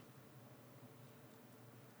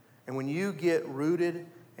 And when you get rooted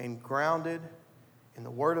and grounded in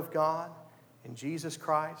the Word of God, in Jesus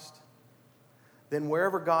Christ, then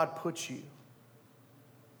wherever God puts you,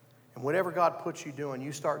 and whatever God puts you doing,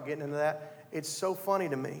 you start getting into that. It's so funny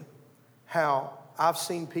to me how I've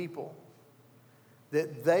seen people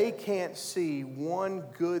that they can't see one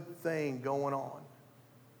good thing going on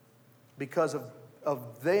because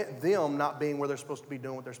of them not being where they're supposed to be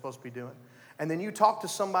doing what they're supposed to be doing. And then you talk to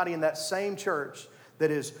somebody in that same church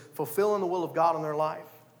that is fulfilling the will of God in their life,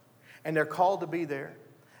 and they're called to be there,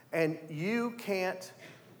 and you can't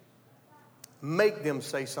make them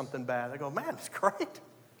say something bad. They go, man, it's great.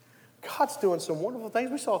 God's doing some wonderful things.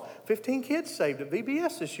 We saw 15 kids saved at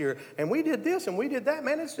VBS this year, and we did this and we did that.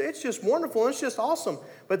 Man, it's just wonderful. It's just awesome.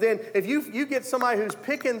 But then if you get somebody who's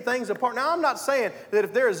picking things apart. Now, I'm not saying that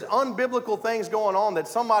if there's unbiblical things going on that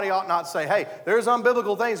somebody ought not say, hey, there's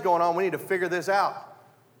unbiblical things going on. We need to figure this out.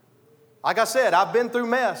 Like I said, I've been through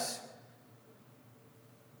mess.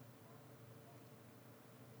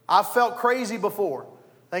 I've felt crazy before,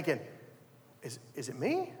 thinking, is it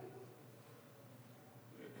me?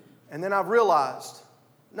 And then I've realized,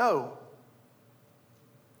 no.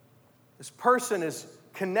 This person is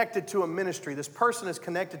connected to a ministry. This person is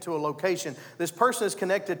connected to a location. This person is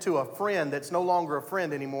connected to a friend that's no longer a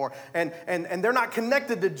friend anymore. And they're not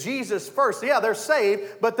connected to Jesus first. Yeah, they're saved,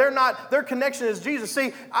 but their connection is Jesus.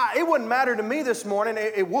 See, it wouldn't matter to me this morning.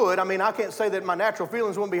 It would. I mean, I can't say that my natural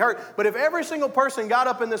feelings wouldn't be hurt. But if every single person got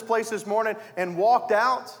up in this place this morning and walked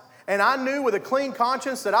out, and I knew with a clean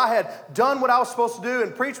conscience that I had done what I was supposed to do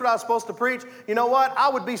and preached what I was supposed to preach, you know what? I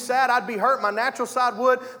would be sad. I'd be hurt. My natural side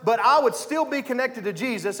would. But I would still be connected to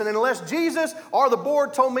Jesus. And unless Jesus or the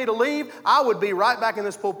board told me to leave, I would be right back in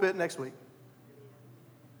this pulpit next week.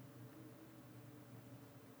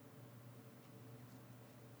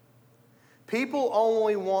 People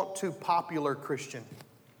only want to popular Christian.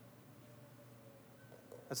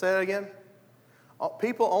 Let's say that again.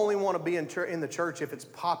 People only want to be in the church if it's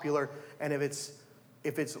popular and if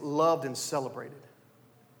it's loved and celebrated.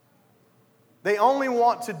 They only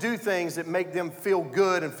want to do things that make them feel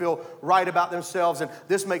good and feel right about themselves. And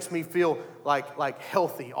this makes me feel like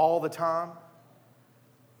healthy all the time.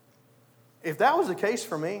 If that was the case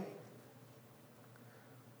for me,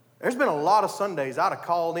 there's been a lot of Sundays I'd have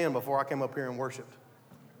called in before I came up here and worshiped.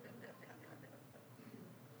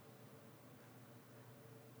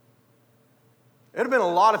 There'd have been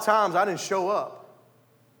a lot of times I didn't show up.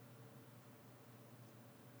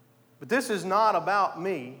 But this is not about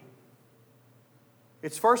me.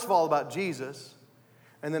 It's first of all about Jesus.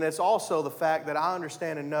 And then it's also the fact that I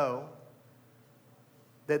understand and know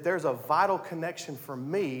that there's a vital connection for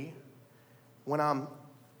me when I'm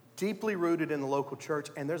deeply rooted in the local church.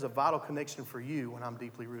 And there's a vital connection for you when I'm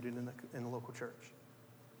deeply rooted in the local church.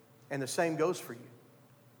 And the same goes for you.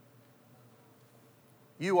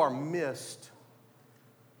 You are missed.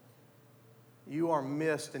 You are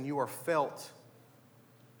missed and you are felt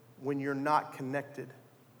when you're not connected.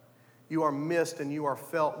 You are missed and you are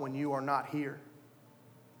felt when you are not here.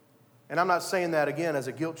 And I'm not saying that again as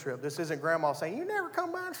a guilt trip. This isn't grandma saying, you never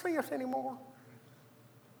come by and see us anymore.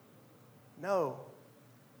 No.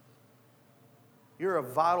 You're a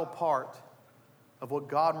vital part of what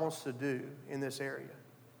God wants to do in this area.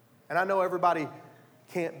 And I know everybody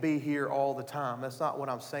can't be here all the time. That's not what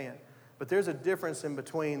I'm saying. But there's a difference in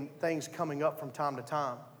between things coming up from time to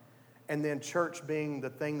time and then church being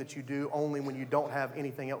the thing that you do only when you don't have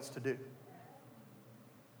anything else to do.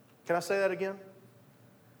 Can I say that again?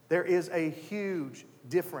 There is a huge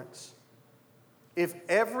difference. If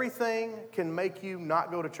everything can make you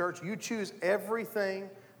not go to church, you choose everything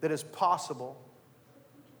that is possible,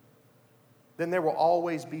 then there will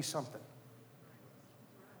always be something.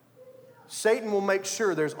 Satan will make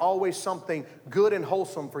sure there's always something good and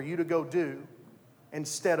wholesome for you to go do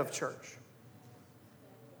instead of church.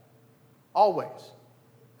 Always.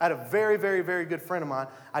 I had a very, very, very good friend of mine.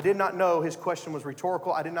 I did not know his question was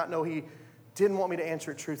rhetorical. I did not know he didn't want me to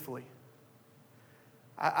answer it truthfully.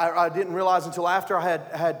 I didn't realize until after I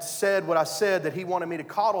had said what I said that he wanted me to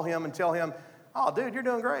coddle him and tell him, oh, dude, you're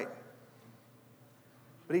doing great.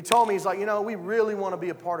 But he told me, he's like, we really want to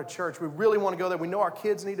be a part of church. We really want to go there. We know our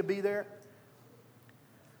kids need to be there.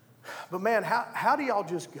 But man, how do y'all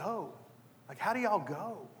just go? Like, how do y'all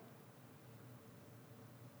go?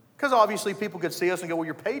 Because obviously people could see us and go, well,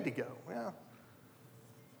 you're paid to go. Yeah.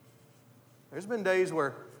 There's been days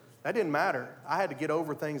where that didn't matter. I had to get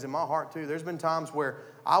over things in my heart too. There's been times where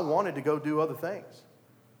I wanted to go do other things.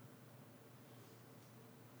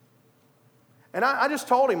 And I just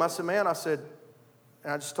told him, I said,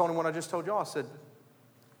 and I just told him what I just told y'all. I said,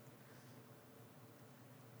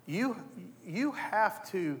 you have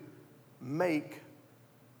to make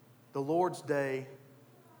the Lord's Day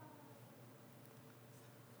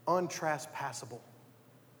untrespassable.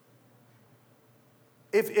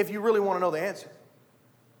 If you really want to know the answer.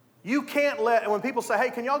 You can't when people say,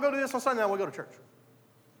 hey, can y'all go do this on Sunday? No, we'll go to church.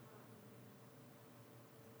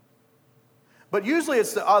 But usually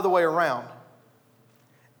it's the other way around.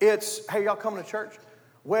 It's, hey, y'all coming to church?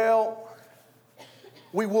 Well,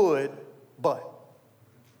 we would, but.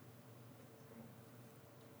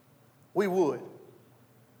 We would.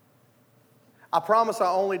 I promise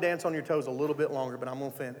I'll only dance on your toes a little bit longer, but I'm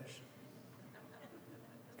going to finish.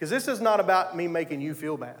 Because this is not about me making you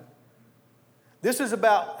feel bad. This is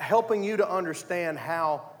about helping you to understand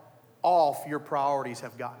how off your priorities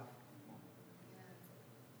have gotten.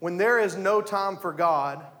 When there is no time for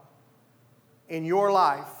God in your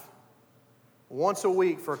life, once a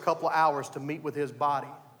week for a couple of hours to meet with His body,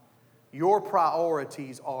 your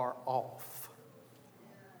priorities are off.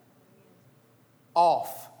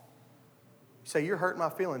 Off. You say, you're hurting my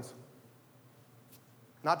feelings.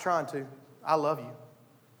 Not trying to. I love you.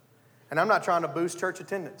 And I'm not trying to boost church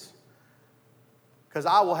attendance. Because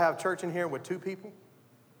I will have church in here with 2 people,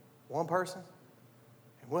 1 person,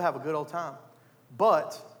 and we'll have a good old time.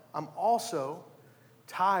 But I'm also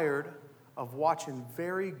tired of watching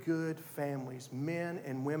very good families, men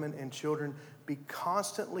and women and children, be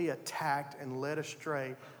constantly attacked and led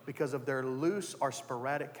astray because of their loose or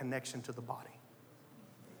sporadic connection to the body.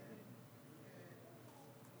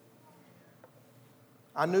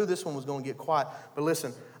 I knew this one was going to get quiet, but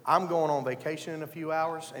listen, I'm going on vacation in a few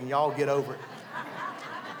hours, and y'all get over it.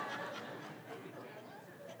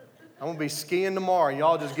 I'm going to be skiing tomorrow, and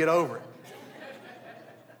y'all just get over it.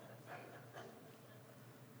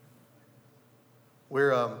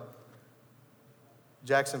 We're,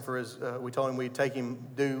 Jackson, for his, we told him we'd take him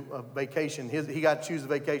do a vacation. He got to choose a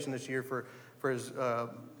vacation this year for his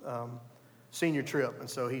senior trip. And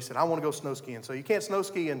so he said, I want to go snow skiing. So you can't snow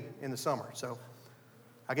ski in the summer. So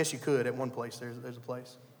I guess you could at one place. There's a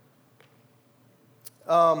place.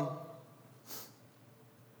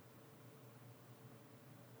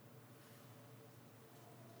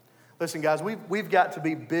 Listen, guys, we've got to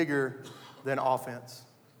be bigger than offense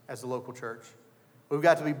as a local church. We've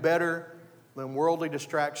got to be better than worldly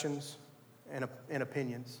distractions and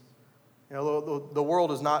opinions. You know, the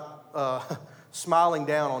world is not smiling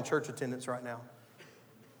down on church attendance right now.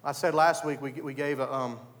 I said last week we gave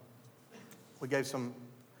some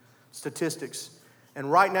statistics, and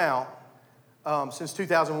right now, since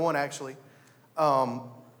 2001 actually,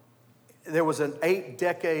 there was an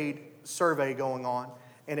 8-decade survey going on,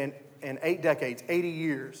 and in 8 decades, 80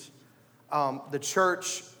 years, the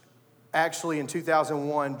church actually in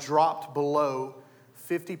 2001 dropped below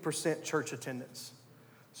 50% church attendance.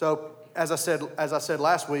 So as I said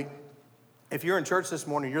last week, if you're in church this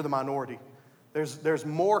morning, you're the minority. There's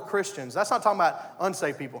more Christians. That's not talking about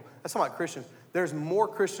unsaved people. That's talking about Christians. There's more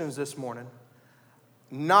Christians this morning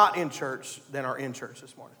not in church than are in church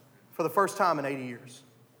this morning for the first time in 80 years.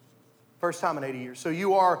 First time in 80 years. So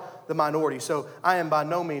you are the minority. So I am by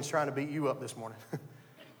no means trying to beat you up this morning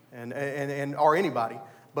and or anybody,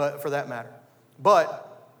 but for that matter.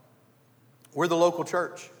 But we're the local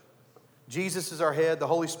church. Jesus is our head. The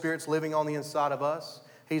Holy Spirit's living on the inside of us.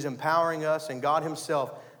 He's empowering us, and God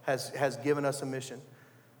himself has given us a mission.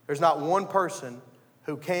 There's not one person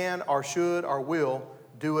who can or should or will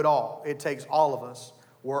do it all. It takes all of us.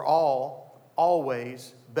 We're all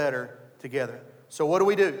always better together. So what do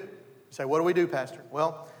we do? You say, what do we do, Pastor?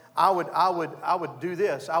 Well, I would do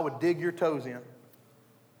this. I would dig your toes in.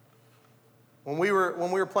 When we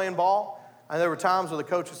were playing ball, and there were times where the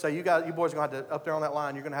coach would say, you boys are going to have to, up there on that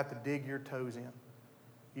line, you're going to have to dig your toes in.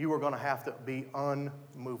 You are going to have to be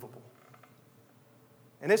unmovable.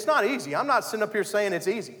 And it's not easy. I'm not sitting up here saying it's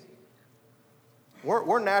easy.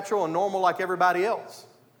 We're natural and normal like everybody else.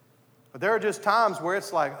 But there are just times where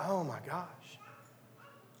it's like, oh my gosh.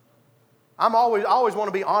 I always want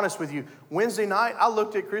to be honest with you. Wednesday night, I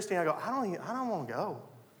looked at Christy and I go, I don't want to go.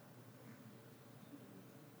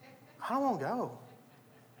 I don't want to go.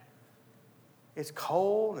 It's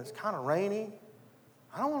cold and it's kind of rainy.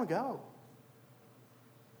 I don't want to go.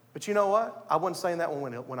 But you know what? I wasn't saying that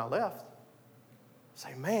when I left.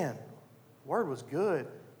 Say, man, the word was good.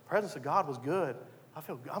 The presence of God was good. I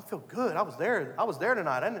feel good. I was there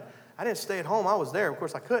tonight. I didn't stay at home. I was there. Of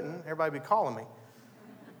course, I couldn't. Everybody would be calling me.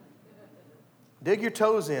 Dig your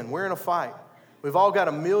toes in. We're in a fight. We've all got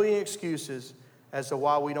a million excuses as to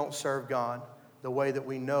why we don't serve God the way that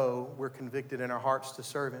we know we're convicted in our hearts to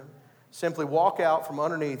serve him. Simply walk out from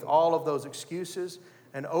underneath all of those excuses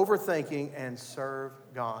and overthinking and serve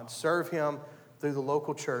God. Serve him through the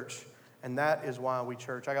local church. And that is why we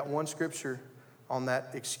church. I got one scripture on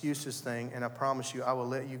that excuses thing, and I promise you I will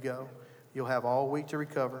let you go. You'll have all week to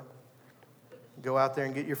recover. Go out there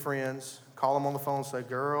and get your friends. Call them on the phone and say,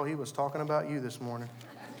 girl, he was talking about you this morning.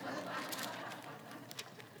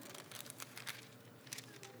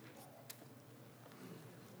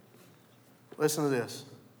 Listen to this.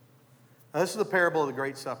 Now, this is the parable of the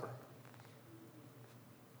Great Supper.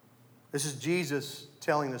 This is Jesus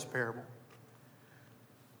telling this parable.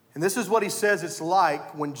 And this is what he says it's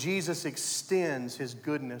like when Jesus extends his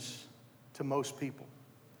goodness to most people.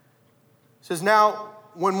 It says, now,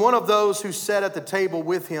 when one of those who sat at the table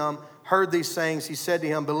with him heard these sayings, he said to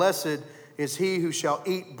him, blessed is he who shall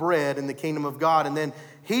eat bread in the kingdom of God. And then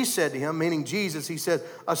he said to him, meaning Jesus, he said,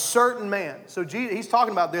 a certain man. So he's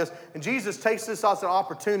talking about this, and Jesus takes this as an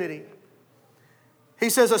opportunity. He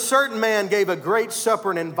says, a certain man gave a great supper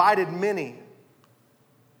and invited many,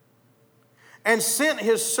 and sent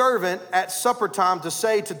his servant at supper time to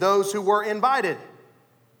say to those who were invited,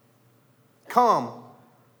 come,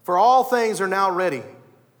 for all things are now ready.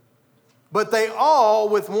 But they all,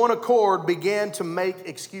 with one accord, began to make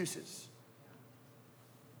excuses.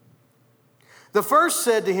 The first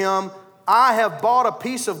said to him, I have bought a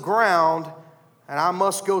piece of ground, and I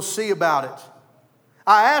must go see about it.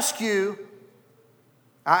 I ask you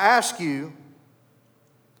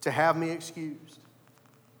to have me excused.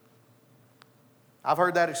 I've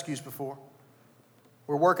heard that excuse before.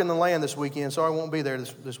 We're working the land this weekend, so I won't be there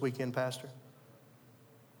this weekend, Pastor.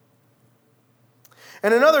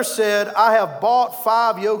 And another said, I have bought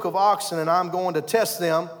 5 yoke of oxen, and I'm going to test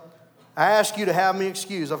them. I ask you to have me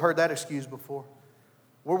excused. I've heard that excuse before.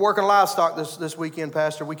 We're working livestock this weekend,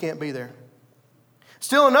 Pastor. We can't be there.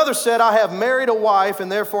 Still another said, I have married a wife,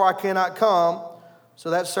 and therefore I cannot come. So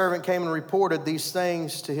that servant came and reported these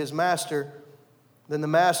things to his master. Then the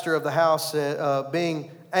master of the house, being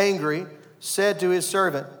angry, said to his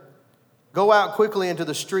servant, go out quickly into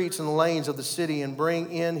the streets and the lanes of the city and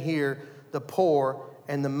bring in here the poor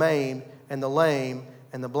and the maimed and the lame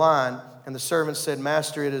and the blind. And the servant said,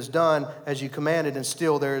 Master, it is done as you commanded, and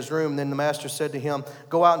still there is room. Then the master said to him,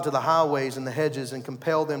 go out into the highways and the hedges and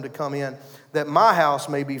compel them to come in, that my house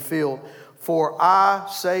may be filled. For I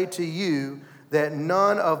say to you that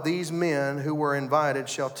none of these men who were invited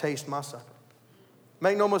shall taste my supper.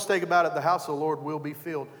 Make no mistake about it, the house of the Lord will be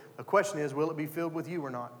filled. The question is, will it be filled with you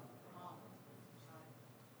or not?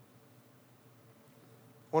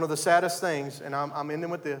 One of the saddest things, and I'm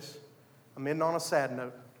ending with this. I'm ending on a sad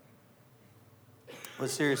note. But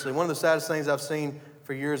seriously, one of the saddest things I've seen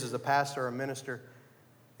for years as a pastor or a minister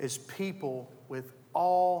is people with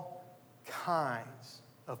all kinds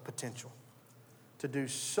of potential to do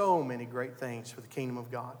so many great things for the kingdom of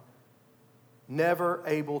God, never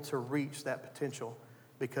able to reach that potential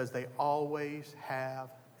because they always have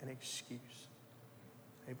an excuse.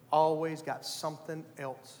 They've always got something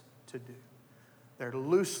else to do. They're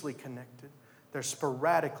loosely connected. They're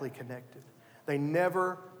sporadically connected. They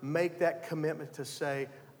never make that commitment to say,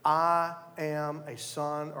 I am a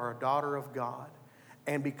son or a daughter of God.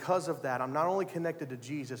 And because of that, I'm not only connected to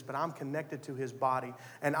Jesus, but I'm connected to his body.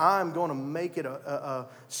 And I'm going to make it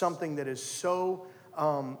something that is so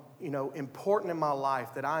important in my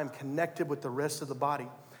life that I am connected with the rest of the body.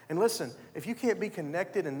 And listen, if you can't be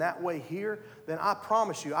connected in that way here, then I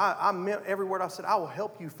promise you, I meant every word I said. I will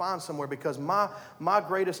help you find somewhere, because my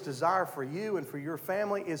greatest desire for you and for your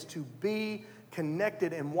family is to be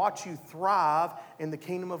connected and watch you thrive in the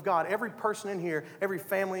kingdom of God. Every person in here, every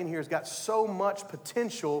family in here has got so much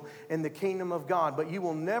potential in the kingdom of God, but you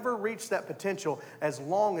will never reach that potential as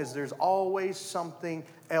long as there's always something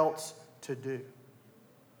else to do.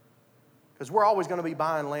 Because we're always going to be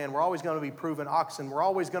buying land. We're always going to be proving oxen. We're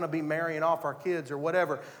always going to be marrying off our kids or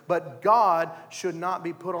whatever. But God should not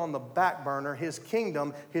be put on the back burner. His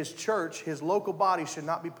kingdom, his church, his local body should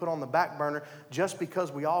not be put on the back burner just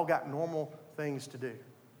because we all got normal things to do.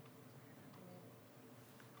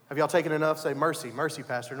 Have y'all taken enough? Say, mercy, mercy,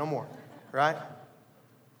 Pastor, no more. Right?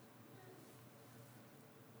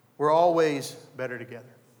 We're always better together.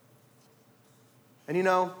 And you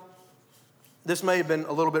know, this may have been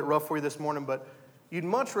a little bit rough for you this morning, but you'd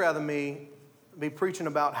much rather me be preaching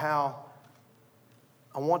about how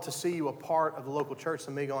I want to see you a part of the local church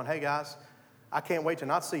than me going, hey guys, I can't wait to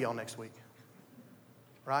not see y'all next week.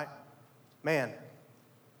 Right? Man,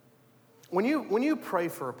 when you pray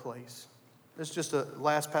for a place, this is just a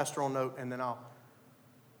last pastoral note, and then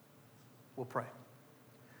we'll pray.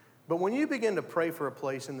 But when you begin to pray for a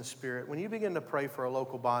place in the Spirit, when you begin to pray for a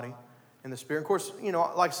local body in the Spirit, of course, you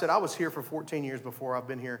know, like I said, I was here for 14 years before. I've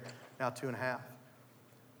been here now 2.5.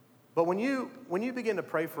 But when you begin to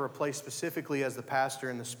pray for a place specifically as the pastor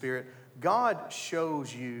in the Spirit, God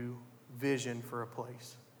shows you vision for a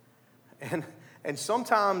place. And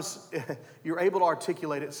sometimes you're able to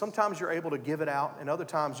articulate it. Sometimes you're able to give it out. And other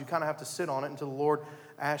times you kind of have to sit on it until the Lord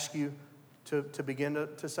asks you to begin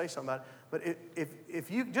to say something about it. But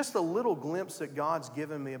if you, just a little glimpse that God's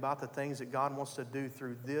given me about the things that God wants to do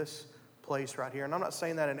through this place right here. And I'm not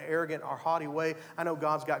saying that in an arrogant or haughty way. I know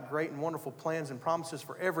God's got great and wonderful plans and promises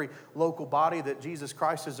for every local body, that Jesus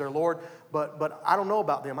Christ is their Lord. But I don't know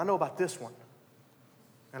about them. I know about this one.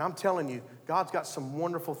 And I'm telling you, God's got some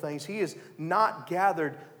wonderful things. He has not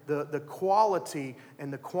gathered the quality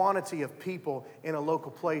and the quantity of people in a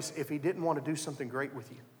local place if he didn't want to do something great with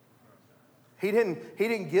you. He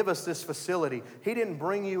didn't give us this facility. He didn't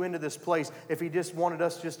bring you into this place if he just wanted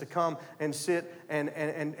us just to come and sit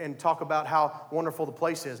and talk about how wonderful the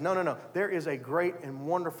place is. No. There is a great and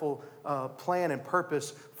wonderful plan and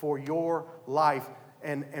purpose for your life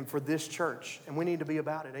and for this church. And we need to be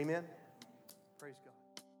about it. Amen? Praise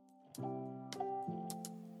God.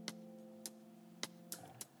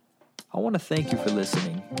 I want to thank you for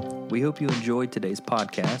listening. We hope you enjoyed today's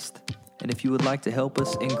podcast. And if you would like to help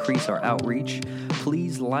us increase our outreach,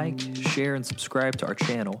 please like, share, and subscribe to our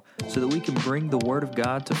channel so that we can bring the Word of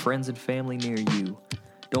God to friends and family near you.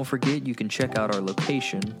 Don't forget you can check out our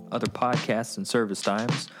location, other podcasts, and service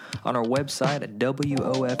times on our website at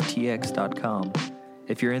woftx.com.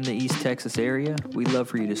 If you're in the East Texas area, we'd love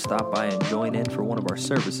for you to stop by and join in for one of our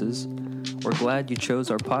services. We're glad you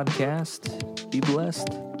chose our podcast. Be blessed.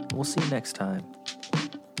 We'll see you next time.